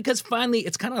finally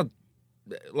it's kind of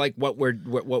like what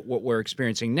we're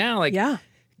experiencing now. Like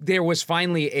there was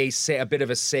finally a bit of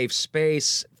a safe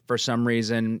space for some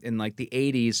reason in like the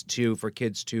 80s for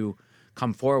kids to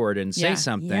come forward and say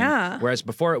something. Yeah. Whereas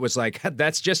before it was like,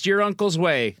 that's just your uncle's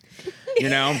way,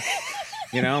 that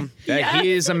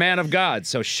he is a man of God,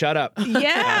 so shut up.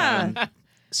 Yeah.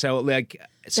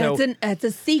 That's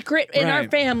a secret in our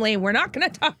family. We're not going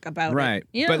to talk about it. Right.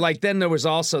 Yeah. But like then there was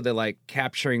also the like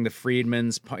capturing the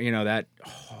Freedmans, that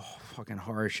fucking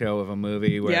horror show of a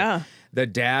movie where the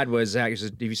dad was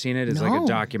actually, have you seen it? It's like a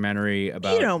documentary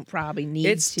about. You don't probably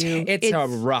need to. It's a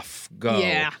rough go.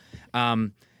 Yeah.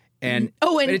 And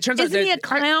it turns out isn't he a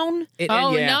clown?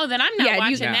 No, then I'm not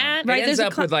watching that. Right, It ends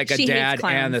up with like a she hates dad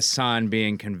clowns. and the son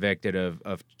being convicted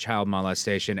of child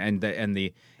molestation,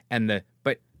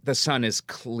 but the son is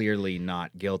clearly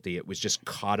not guilty. It was just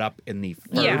caught up in the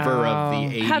fervor of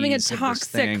the 80s. Having a of this toxic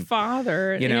thing.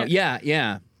 father.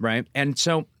 Yeah, right. And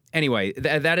so anyway,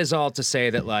 that is all to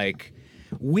say that like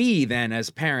we then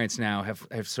as parents now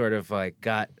have sort of like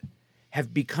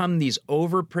have become these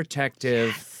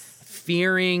overprotective,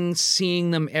 fearing, seeing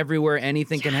them everywhere.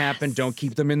 Anything can happen. Don't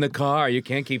keep them in the car. You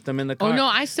can't keep them in the car. Oh no,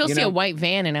 I still see a white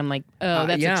van and I'm like, oh,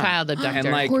 that's a child abductor.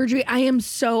 And like, Cordry, I am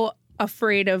so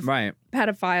afraid of right.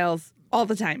 pedophiles all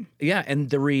the time. Yeah, and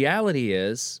the reality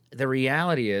is that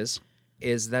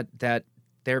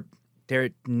they're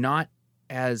not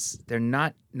as there's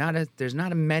not as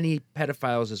many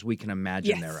pedophiles as we can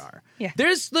imagine there are. Yeah.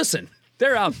 They're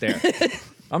out there.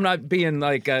 I'm not being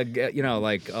like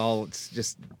all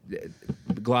just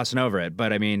glossing over it,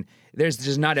 but I mean, there's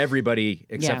just not everybody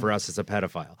except for us is a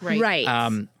pedophile. Right.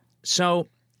 So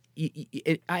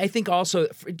I think also,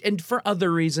 and for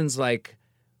other reasons, like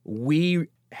we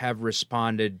have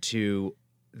responded to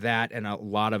that and a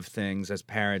lot of things as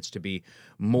parents to be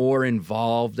more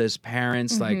involved as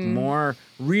parents, like more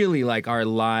really like our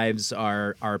lives,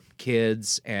 our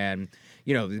kids, and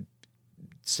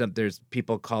there's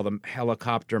people call them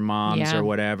helicopter moms or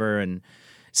whatever. And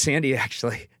Sandy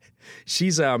actually, she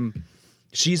was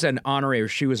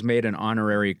made an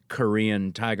honorary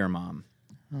Korean tiger mom.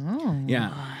 Oh,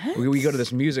 yeah. We go to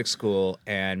this music school,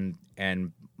 and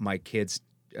my kids,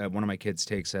 one of my kids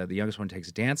takes the youngest one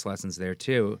takes dance lessons there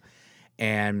too,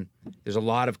 and there's a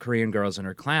lot of Korean girls in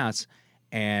her class,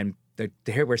 and the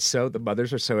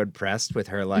mothers were so impressed with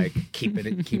her like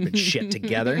keeping shit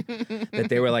together that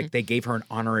they were like they gave her an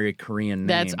honorary Korean name.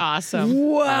 That's awesome.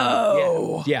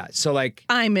 Whoa. Yeah. So like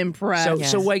I'm impressed.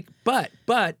 So like but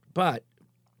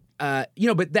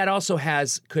that also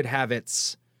could have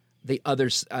its the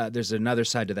others. There's another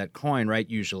side to that coin, right?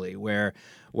 Usually,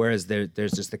 whereas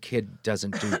there's just the kid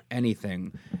doesn't do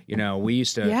anything. We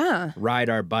used to ride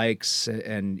our bikes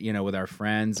and with our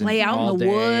friends play and out all in the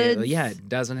day. woods. Yeah, it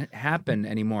doesn't happen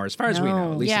anymore, as far as we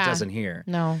know. At least it doesn't here.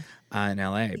 No. In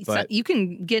LA, but you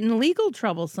can get in legal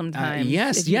trouble sometimes.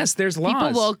 Yes, there's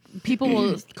laws. People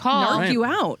will call knock you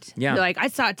out. Yeah. You're like, I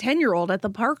saw a 10-year-old at the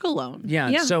park alone.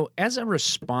 Yeah. So as a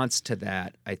response to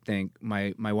that, I think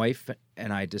my wife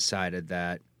and I decided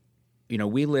that,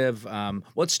 we live.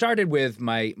 It started with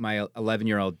my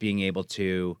 11-year-old being able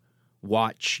to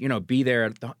watch, be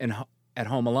there at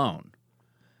home alone,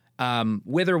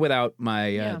 with or without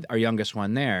our youngest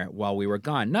one there while we were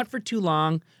gone. Not for too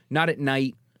long, not at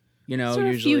night. Usually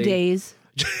a few days.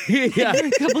 Yeah,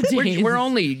 a couple days. We're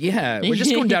only we're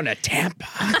just going down to Tampa.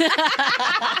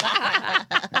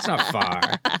 It's not far.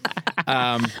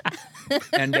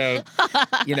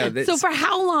 So for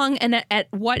how long and at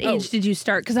what age did you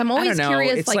start? Because I'm always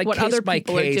curious, it's like what case other by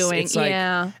people case. are doing. It's like,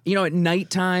 at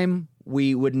nighttime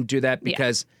we wouldn't do that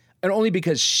because, and only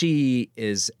because she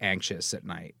is anxious at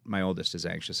night. My oldest is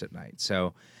anxious at night,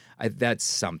 so that's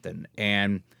something.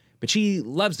 But she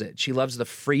loves it. She loves the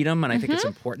freedom, and I think it's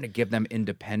important to give them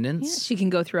independence. Yeah, she can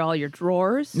go through all your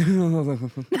drawers.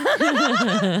 Isn't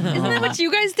that what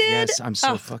you guys did? Yes, I'm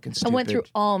so fucking stupid. I went through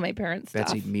all my parents' stuff.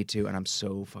 Betsy, me too, and I'm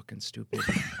so fucking stupid.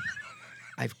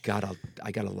 I gotta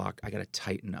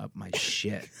tighten up my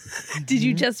shit. Did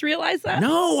you just realize that?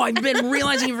 No, I've been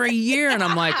realizing it for a year, and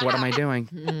I'm like, what am I doing?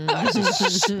 This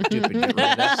is stupid. Get rid of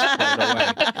this.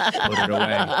 Put it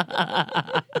away.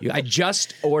 I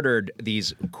just ordered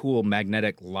these cool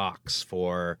magnetic locks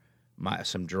for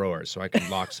some drawers, so I can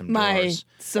lock some drawers.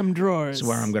 Some drawers. It's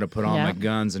where I'm going to put all my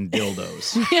guns and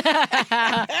dildos.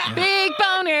 Big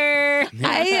boner.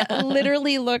 I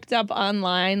literally looked up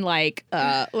online,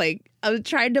 I was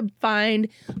trying to find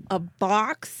a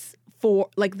box for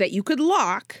that you could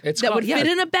lock would fit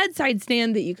in a bedside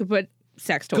stand that you could put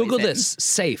sex toys Google in. this.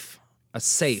 Safe. A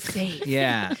safe.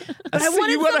 Yeah. But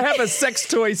you want to have a sex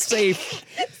toy safe.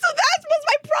 So that was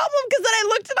my problem because then I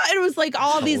looked it up and it was like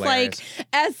all these like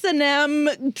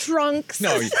S&M trunks.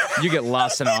 No, you get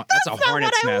lost in all. That's a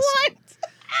hornet's nest.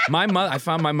 I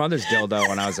found my mother's dildo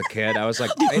when I was a kid. I was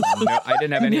like, I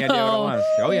didn't have any idea what it was.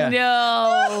 Oh yeah.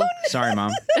 No. Sorry,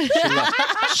 Mom.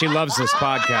 She loves this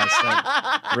podcast.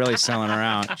 I'm really selling her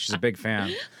out. She's a big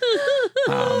fan.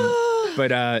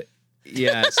 Yeah.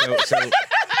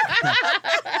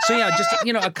 So yeah, just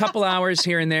a couple hours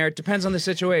here and there. It depends on the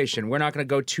situation. We're not going to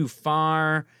go too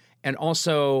far, and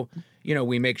also,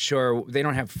 we make sure they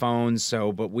don't have phones.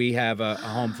 But we have a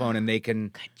home phone, and they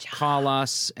can call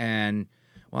us, and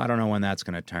Well, I don't know when that's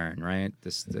going to turn, right?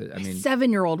 I mean,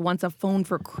 7-year-old wants a phone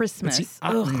for Christmas.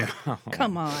 no.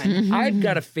 Come on. I've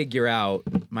got to figure out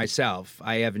myself.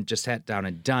 I haven't just sat down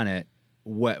and done it.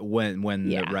 When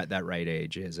that right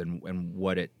age is, and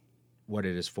what it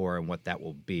is for, and what that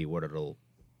will be, what it'll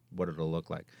look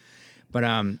like. But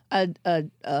a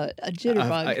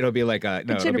jitterbug. It'll be like a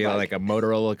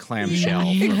Motorola clamshell.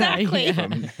 Exactly.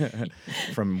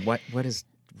 From what is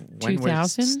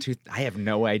 2000? I have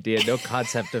no idea. No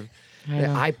concept of. The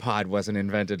iPod wasn't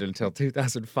invented until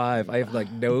 2005. I have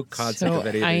like no concept of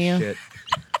any of this shit.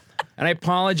 And I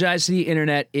apologize to the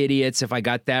internet idiots if I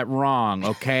got that wrong.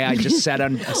 Okay, I just said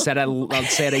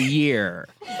a year.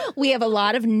 We have a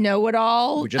lot of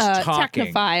know-it-all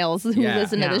technophiles who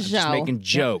listen to the show. Just making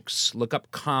jokes. Look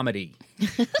up comedy.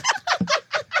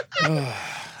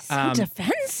 So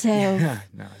defensive.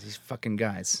 No, these fucking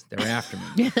guys. They're after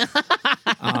me.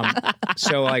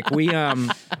 So like we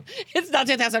It's not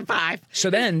 2005.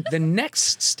 So then the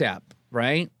next step,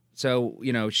 right? So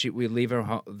we leave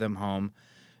them home.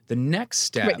 The next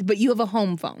step. Right, but you have a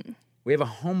home phone. We have a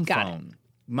home phone.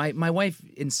 My wife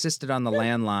insisted on the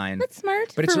landline. That's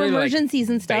smart. But it's for really emergencies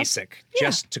and stuff. Basic,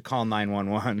 just to call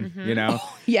 911.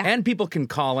 Yeah. And people can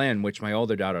call in, which my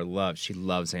older daughter loves. She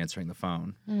loves answering the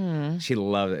phone. She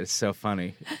loves it. It's so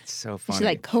funny. It's so funny. She's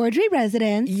like Cordray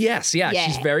resident. Yes, yeah.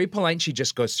 She's very polite. She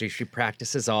just goes through. She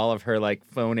practices all of her like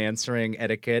phone answering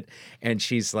etiquette, and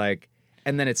she's like.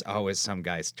 And then it's always some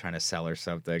guys trying to sell her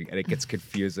something, and it gets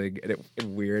confusing and it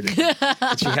weird.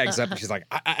 And she hangs up, and she's like,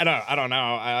 "I don't know,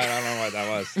 I don't know what that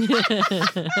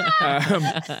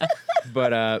was."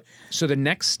 But so the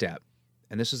next step,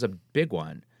 and this is a big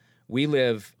one. We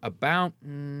live about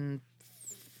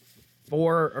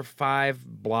 4 or 5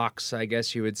 blocks, I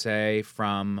guess you would say,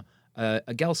 from a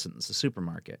Gelson's, a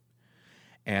supermarket,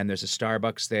 and there's a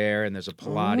Starbucks there, and there's a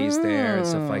Pilates there, and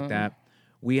stuff like that.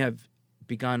 We have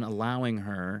begun allowing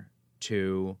her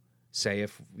to say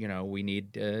if we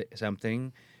need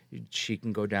something, she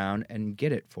can go down and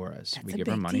get it for us. We give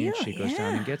her money and she goes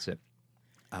down and gets it.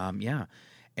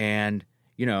 And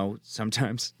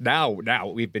sometimes now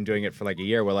we've been doing it for like a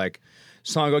year. We're like,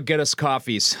 Sloan, go get us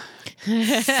coffees.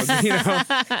 She's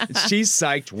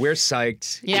psyched. We're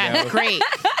psyched. Yeah, great.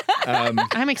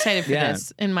 I'm excited for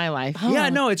this in my life. Yeah,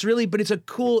 no, it's really, but it's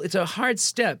a hard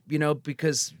step,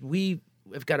 because we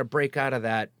have got to break out of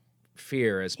that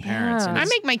fear as parents. And I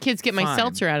make my kids get my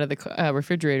seltzer out of the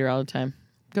refrigerator all the time.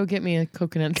 Go get me a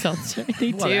coconut seltzer.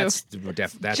 They do. That's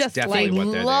definitely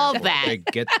what they're love there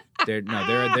for. that. They're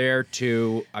there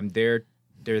to.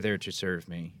 They're there to serve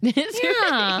me.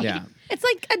 Yeah. It's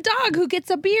like a dog who gets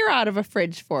a beer out of a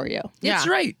fridge for you. That's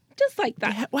right. Just like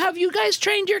that. Well, have you guys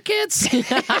trained your kids?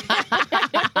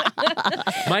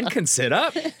 Mine can sit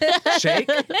up, shake,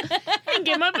 and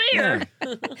give him a beer.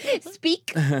 Yeah.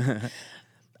 Speak.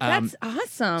 That's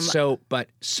awesome. So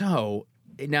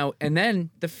now, and then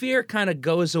the fear kind of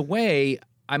goes away.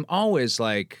 I'm always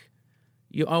like,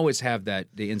 you always have the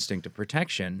instinct of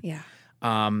protection. Yeah.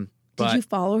 But did you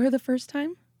follow her the first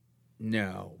time?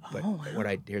 No. But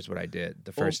here's what I did.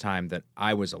 The first time that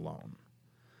I was alone.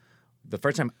 The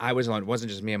first time I was alone, it wasn't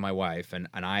just me and my wife, and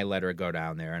I let her go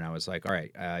down there, and I was like, all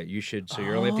right, you should, so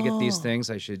you only have to get these things.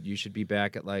 You should be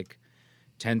back at like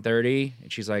 10:30.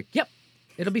 And she's like, yep,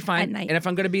 it'll be fine. At night. And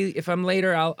if I'm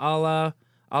later,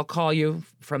 I'll call you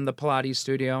from the Pilates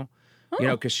studio.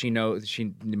 Because she knows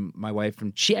my wife,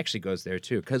 and she actually goes there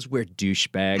too, because we're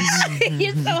douchebags.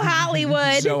 You're so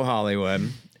Hollywood. So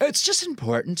Hollywood. It's just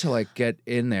important to like get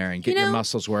in there and get your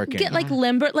muscles working. Get like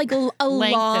limber, like a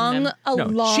long.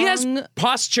 She has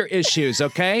posture issues.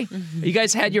 Okay, you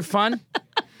guys had your fun.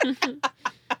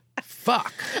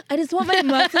 Fuck. I just want my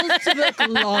muscles to look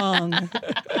long.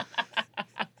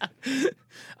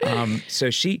 So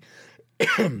she,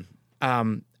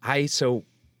 so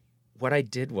what I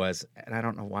did was, and I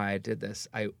don't know why I did this.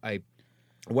 I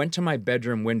went to my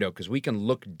bedroom window because we can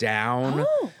look down.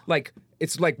 Like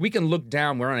it's like we can look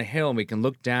down. We're on a hill and we can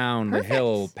look down the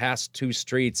hill past 2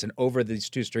 streets and over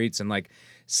these 2 streets and like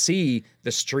see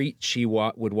the street she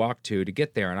would walk to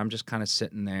get there. And I'm just kind of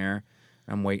sitting there.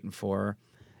 I'm waiting for her.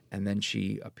 And then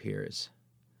she appears.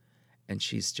 And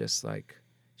she's just like,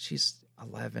 she's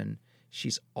 11.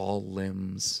 She's all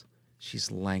limbs. She's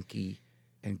lanky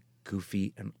and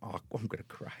goofy and awkward. I'm going to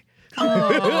cry.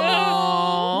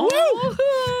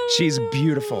 She's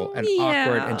beautiful and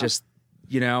awkward and just,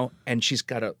 and she's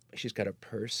got a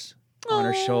purse on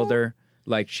her shoulder.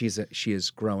 Like she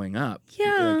is growing up.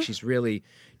 Yeah. Like she's really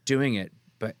doing it.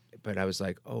 But I was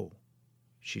like, oh,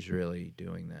 she's really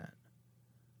doing that.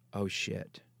 Oh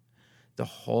shit. The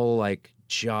whole like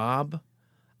job,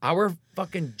 our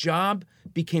fucking job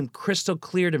became crystal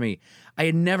clear to me. I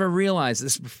had never realized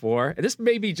this before. This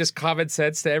may be just common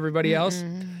sense to everybody else,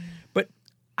 but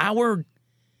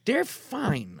they're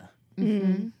fine.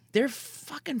 Mm-hmm. They're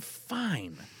fucking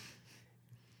fine.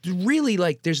 Really,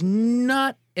 like, there's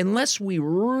not, unless we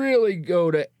really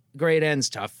go to great ends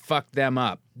to fuck them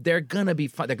up, they're gonna be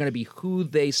fun. They're gonna be who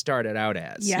they started out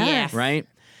as. Yes. Right?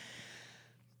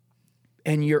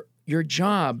 And your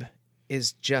job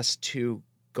is just to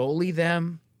goalie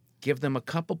them, give them a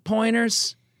couple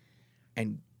pointers,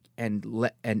 and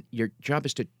your job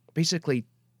is to basically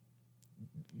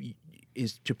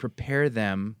prepare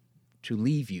them to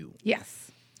leave you.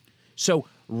 Yes. So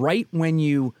right when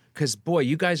because boy,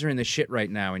 you guys are in the shit right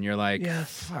now, and you're like,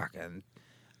 fucking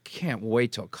can't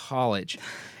wait till college,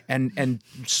 and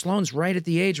Sloane's right at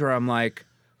the age where I'm like,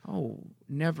 oh,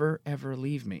 never ever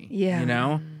leave me. Yeah. You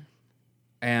know.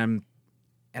 And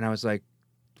I was like,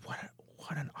 what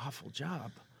an awful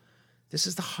job. This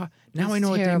is now I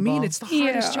know what they mean. It's the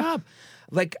hardest job.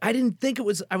 Like, I didn't think it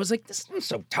was. I was like, this isn't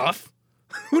so tough.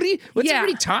 What's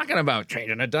everybody talking about?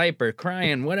 Changing a diaper,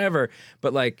 crying, whatever.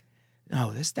 But like,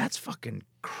 no, that's fucking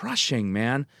crushing,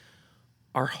 man.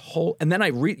 Our whole, and then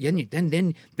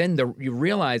you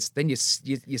realize, then you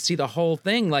see the whole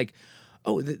thing, like,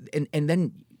 oh, and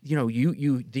then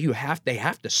they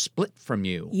have to split from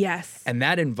you. Yes. And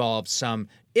that involves some,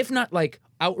 if not like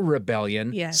out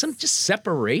rebellion, some just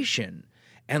separation,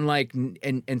 and like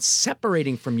and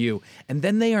separating from you, and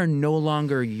then they are no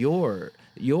longer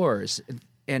yours,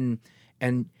 and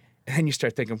you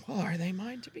start thinking, well, are they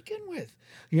mine to begin with?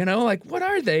 You know, like, what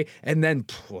are they? And then,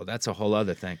 well, that's a whole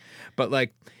other thing. But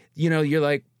like, you're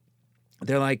like,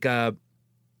 they're like, then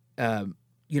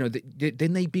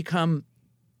they become.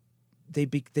 They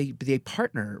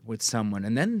partner with someone,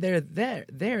 and then they're there,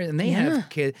 and they have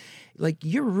kids. Like,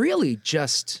 you're really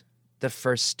just the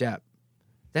first step.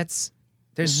 There's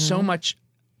so much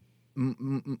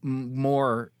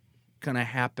more gonna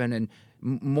happen, and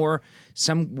more.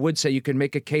 Some would say you can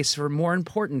make a case for more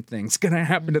important things gonna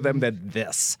happen to them than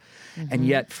this, and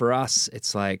yet for us,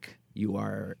 it's like, you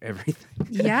are everything.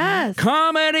 Yes.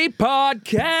 Comedy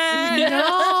podcast.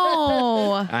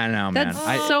 No. I know, man.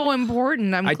 That's so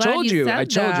important. I told you I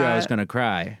was going to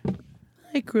cry.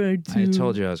 I cried too. I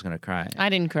told you I was going to cry. I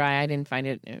didn't cry. I didn't find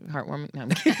it heartwarming. No, I'm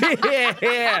kidding.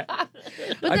 Yeah. But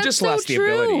I that's just so lost the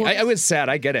true. ability. I was sad.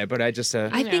 I get it, but I just.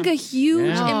 I think a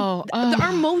huge,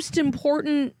 our most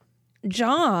important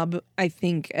job, I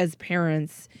think, as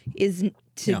parents, is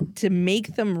to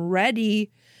make them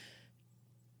ready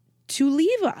to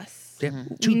leave us. Yeah.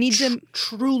 We need them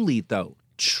truly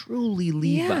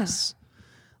leave us.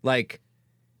 Like,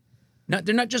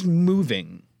 they're not just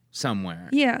moving somewhere.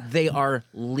 Yeah. They are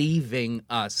leaving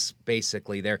us,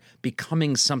 basically. They're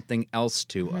becoming something else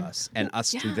to us, and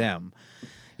us to them.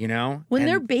 You know? When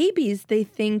they're babies, they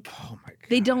think,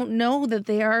 they don't know that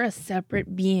they are a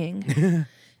separate being.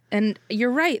 And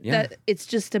you're right, that it's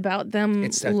just about them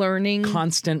learning.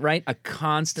 Constant, right? A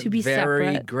constant, to be very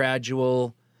separate.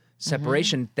 gradual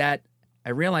separation that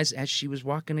I realized as she was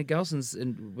walking to Gelson's,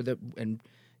 and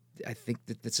I think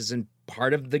that this isn't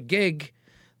part of the gig,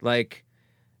 like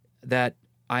that.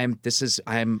 This is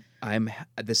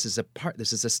a part.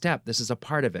 This is a step. This is a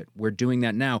part of it. We're doing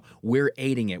that now. We're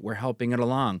aiding it. We're helping it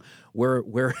along. We're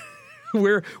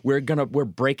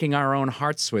breaking our own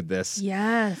hearts with this.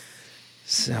 Yes.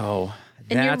 So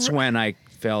that's when I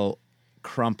fell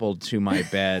crumpled to my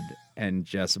bed and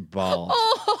just bawled.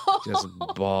 Just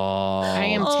bawled. I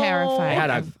am terrified. I had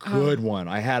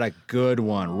a good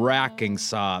one. Racking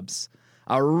sobs.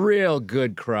 A real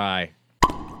good cry.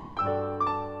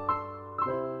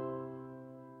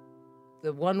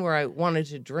 The one where I wanted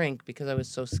to drink because I was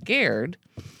so scared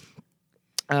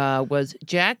was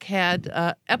Jack had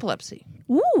epilepsy.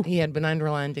 Ooh. He had benign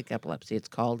neuroleptic epilepsy, it's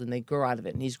called, and they grow out of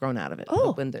it, and he's grown out of it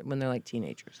when they're like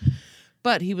teenagers.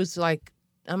 But he was like,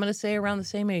 I'm going to say around the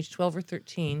same age, 12 or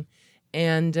 13,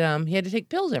 and he had to take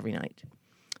pills every night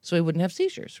so he wouldn't have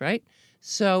seizures, right?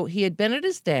 So he had been at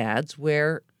his dad's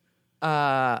where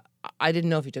I didn't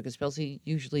know if he took his pills. He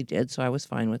usually did, so I was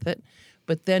fine with it.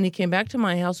 But then he came back to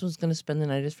my house and was going to spend the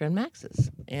night at his friend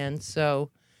Max's. And so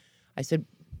I said,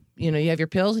 you have your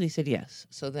pills? And he said, yes.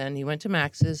 So then he went to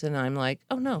Max's, and I'm like,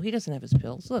 oh, no, he doesn't have his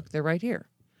pills. Look, they're right here.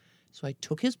 So I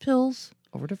took his pills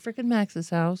over to frickin' Max's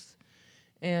house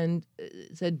and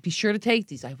said, be sure to take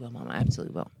these. I will, Mom. I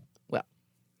absolutely will. Well,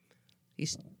 he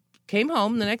came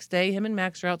home the next day. Him and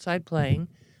Max are outside playing.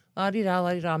 La-di-da,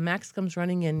 la-di-da. Max comes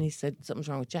running in, and he said, something's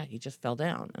wrong with Jack. He just fell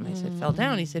down. And I said, fell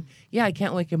down? He said, yeah, I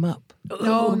can't wake him up.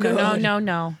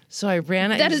 No. So I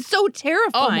ran out. That is so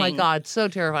terrifying. Oh, my God, so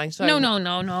terrifying. So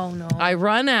No. I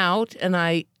run out, and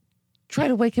I try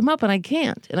to wake him up and I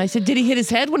can't. And I said, did he hit his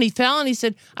head when he fell? And he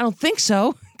said, I don't think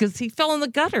so, because he fell in the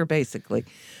gutter, basically.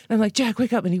 And I'm like, Jack,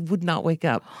 wake up. And he would not wake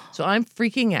up. So I'm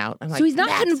freaking out. I'm like, So he's not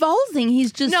convulsing.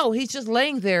 He's just. No, he's just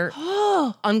laying there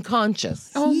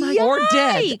unconscious. Oh, my Or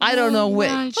dead. yikes. I don't know which.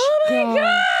 Oh, my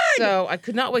God. So I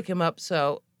could not wake him up.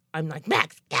 So I'm like,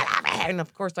 Max, get out of here. And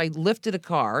of course, I lifted a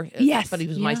car. Yes. But he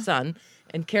was my son.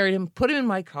 And carried him, put him in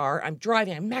my car. I'm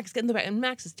driving. I'm Max, get in the back. And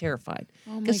Max is terrified.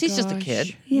 Because he's just a kid.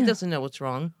 Yeah. He doesn't know what's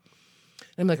wrong.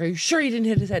 And I'm like, are you sure he didn't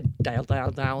hit his head?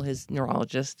 Dial, his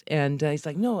neurologist. And he's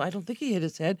like, no, I don't think he hit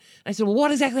his head. And I said, well,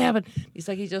 what exactly happened? He's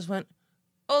like, he just went,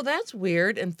 oh, that's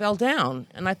weird, and fell down.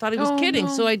 And I thought he was kidding,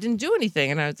 so I didn't do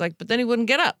anything. And I was like, but then he wouldn't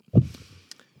get up.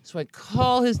 So I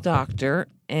call his doctor,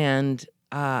 and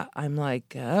I'm like,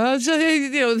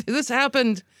 this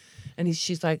happened. And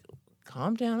she's like,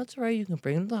 calm down, it's all right. You can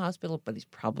bring him to the hospital, but he's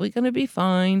probably going to be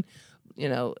fine.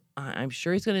 I'm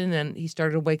sure he's going to. And then he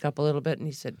started to wake up a little bit, and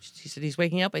she said, he's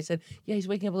waking up. I said, yeah, he's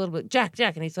waking up a little bit. Jack.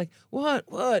 And he's like, what?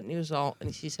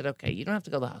 And she said, okay, you don't have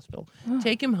to go to the hospital.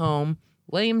 Take him home,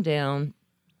 lay him down.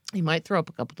 He might throw up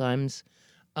a couple times,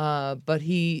 but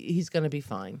he's going to be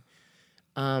fine.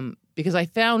 Because I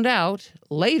found out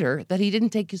later that he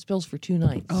didn't take his pills for 2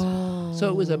 nights. Oh. So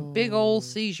it was a big old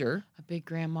seizure. A big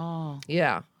grandma.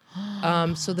 Yeah.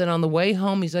 So then on the way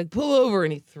home, he's like, pull over,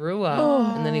 and he threw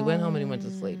up. And then he went home and he went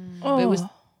to sleep. But it was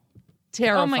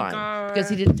terrifying. Oh, my God. Because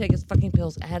he didn't take his fucking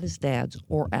pills at his dad's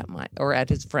or at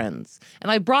his friend's.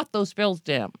 And I brought those pills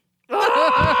to him.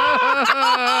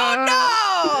 Oh,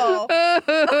 no!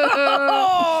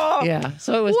 Yeah,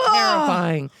 so it was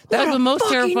terrifying. That was the most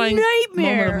terrifying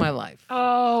moment of my life.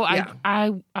 Oh, Yeah.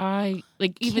 I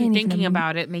like even thinking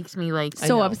about it makes me like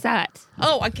So upset.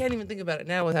 Oh, I can't even think about it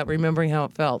now without remembering how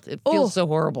it felt. It feels so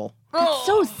horrible. That's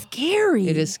so scary.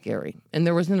 It is scary. And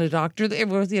there wasn't a doctor there. It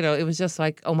was, it was just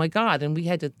like, oh my God. And we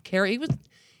had to carry,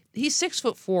 he's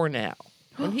 6'4" now.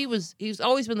 And he's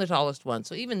always been the tallest one.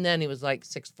 So even then he was like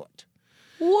 6 foot.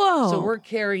 Whoa. So we're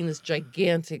carrying this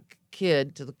gigantic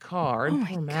kid to the car. And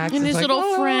poor Max and is his like,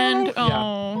 little friend. Yeah,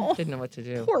 Oh, didn't know what to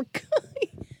do. Poor guy.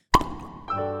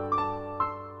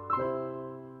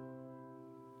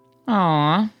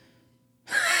 aw.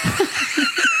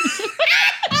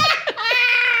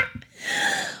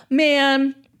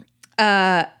 Man,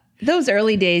 those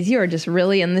early days, you are just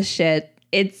really in the shit.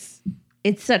 It's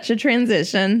such a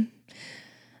transition.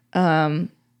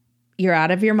 You're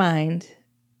out of your mind,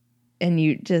 and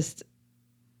you're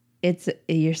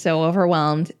so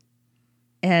overwhelmed.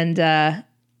 And I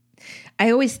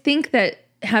always think that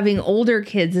having older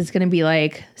kids is going to be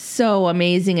like so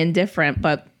amazing and different,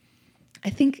 but I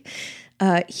think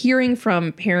hearing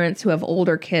from parents who have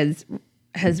older kids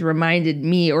has reminded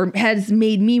me, or has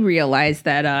made me realize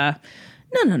that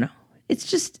no, it's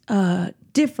just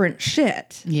different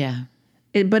shit. Yeah.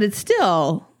 But it's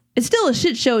still a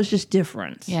shit show. It's just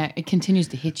different. Yeah, it continues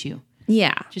to hit you.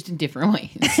 Yeah. Just in different ways.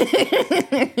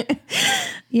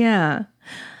 Yeah.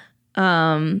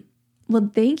 Well,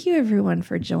 thank you everyone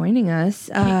for joining us.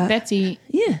 Betsy.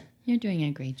 Yeah. You're doing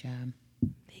a great job.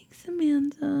 Thanks,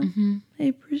 Amanda. I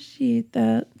appreciate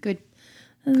that. Good.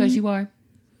 Because you are.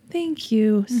 Thank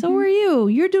you. So are you.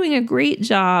 You're doing a great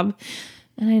job.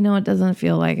 And I know it doesn't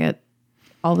feel like it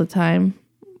all the time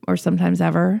or sometimes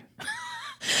ever.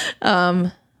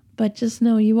 But just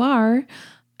know you are.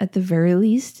 At the very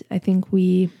least, I think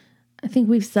we've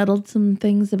settled some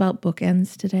things about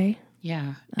bookends today.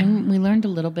 Yeah. And we learned a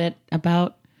little bit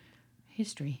about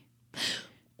history.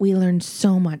 We learned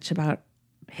so much about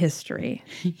history.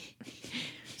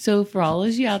 So for all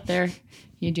of you out there,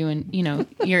 you're doing,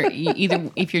 you're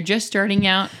either if you're just starting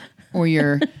out or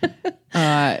you're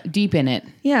deep in it.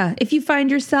 Yeah. If you find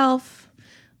yourself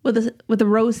with a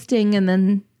roasting and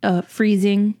then a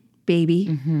freezing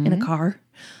baby in a car,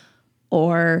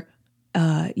 or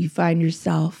you find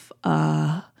yourself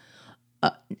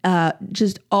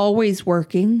just always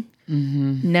working,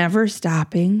 never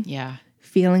stopping, Yeah.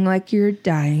 feeling like you're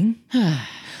dying,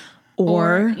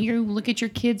 Or you look at your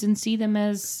kids and see them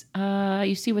as,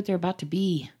 you see what they're about to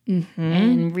be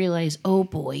and realize, oh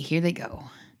boy, here they go.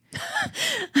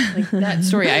 Like that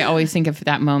story, I always think of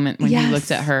that moment when he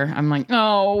looks at her. I'm like,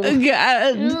 oh.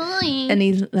 God. And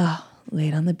he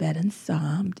laid on the bed and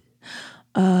sobbed.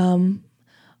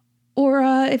 Or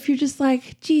if you're just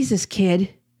like, Jesus,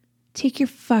 kid, take your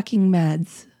fucking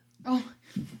meds. Oh.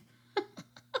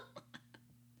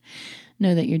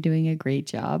 Know that you're doing a great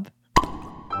job.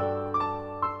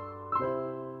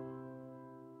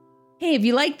 Hey, if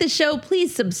you like the show,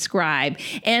 please subscribe.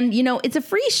 And, it's a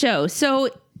free show. So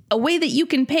A way that you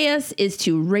can pay us is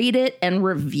to rate it and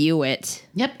review it.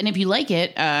 Yep. And if you like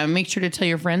it, make sure to tell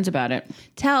your friends about it.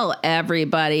 Tell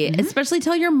everybody, especially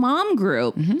tell your mom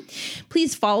group.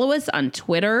 Please follow us on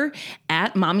Twitter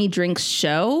at Mommy Drinks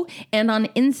Show and on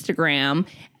Instagram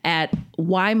at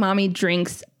Why Mommy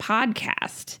Drinks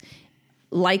Podcast.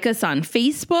 Like us on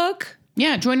Facebook.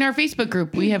 Yeah, join our Facebook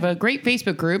group. We have a great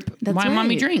Facebook group, Why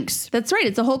Mommy Drinks. That's right.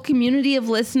 It's a whole community of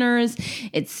listeners.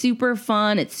 It's super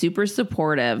fun. It's super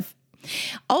supportive.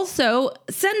 Also,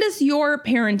 send us your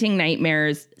parenting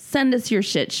nightmares. Send us your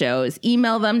shit shows.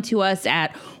 Email them to us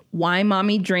at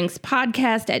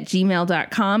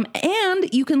whymommydrinkspodcast@gmail.com.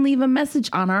 And you can leave a message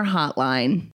on our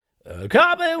hotline.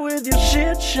 Call me with your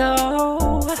shit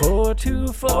show.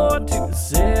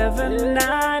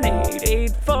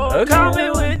 424-279-8842. Call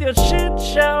me with your shit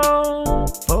show.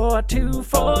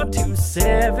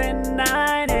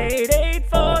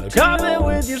 424-279-8842. Call me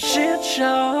with your shit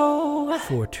show.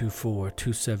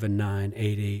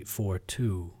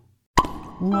 424-279-8842.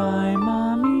 Why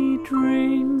Mommy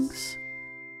Drinks.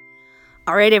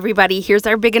 All right, everybody, here's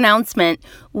our big announcement.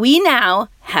 We now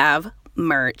have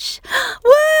merch.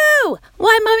 Woo!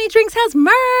 Why Mommy Drinks has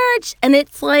merch, and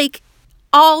it's like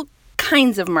all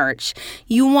kinds of merch.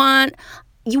 You want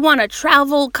a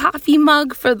travel coffee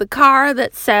mug for the car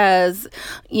that says,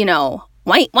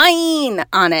 white wine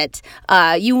on it.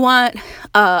 You want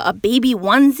a baby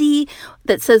onesie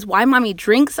that says Why Mommy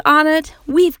Drinks on it?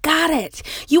 We've got it.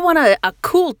 You want a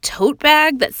cool tote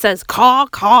bag that says caw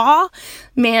caw?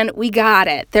 Man, we got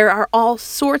it. There are all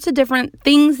sorts of different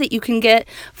things that you can get.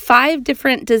 5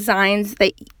 different designs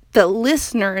that the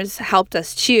listeners helped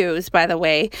us choose, by the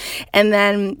way. And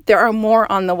then there are more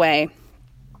on the way.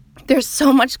 There's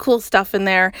so much cool stuff in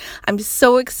there. I'm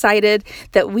so excited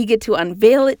that we get to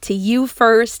unveil it to you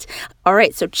first. All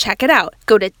right, so check it out.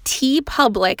 Go to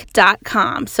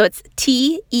teepublic.com. So it's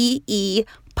TEE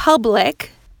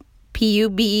Public,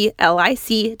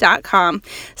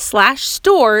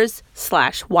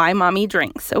 PUBLIC.com/stores/Why Mommy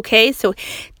Drinks. Okay, so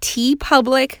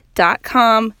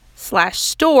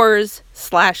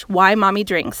teepublic.com/stores/Why Mommy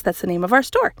Drinks. That's the name of our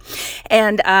store.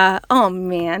 And oh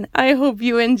man, I hope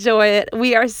you enjoy it.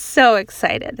 We are so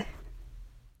excited.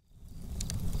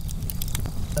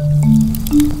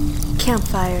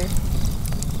 Campfire.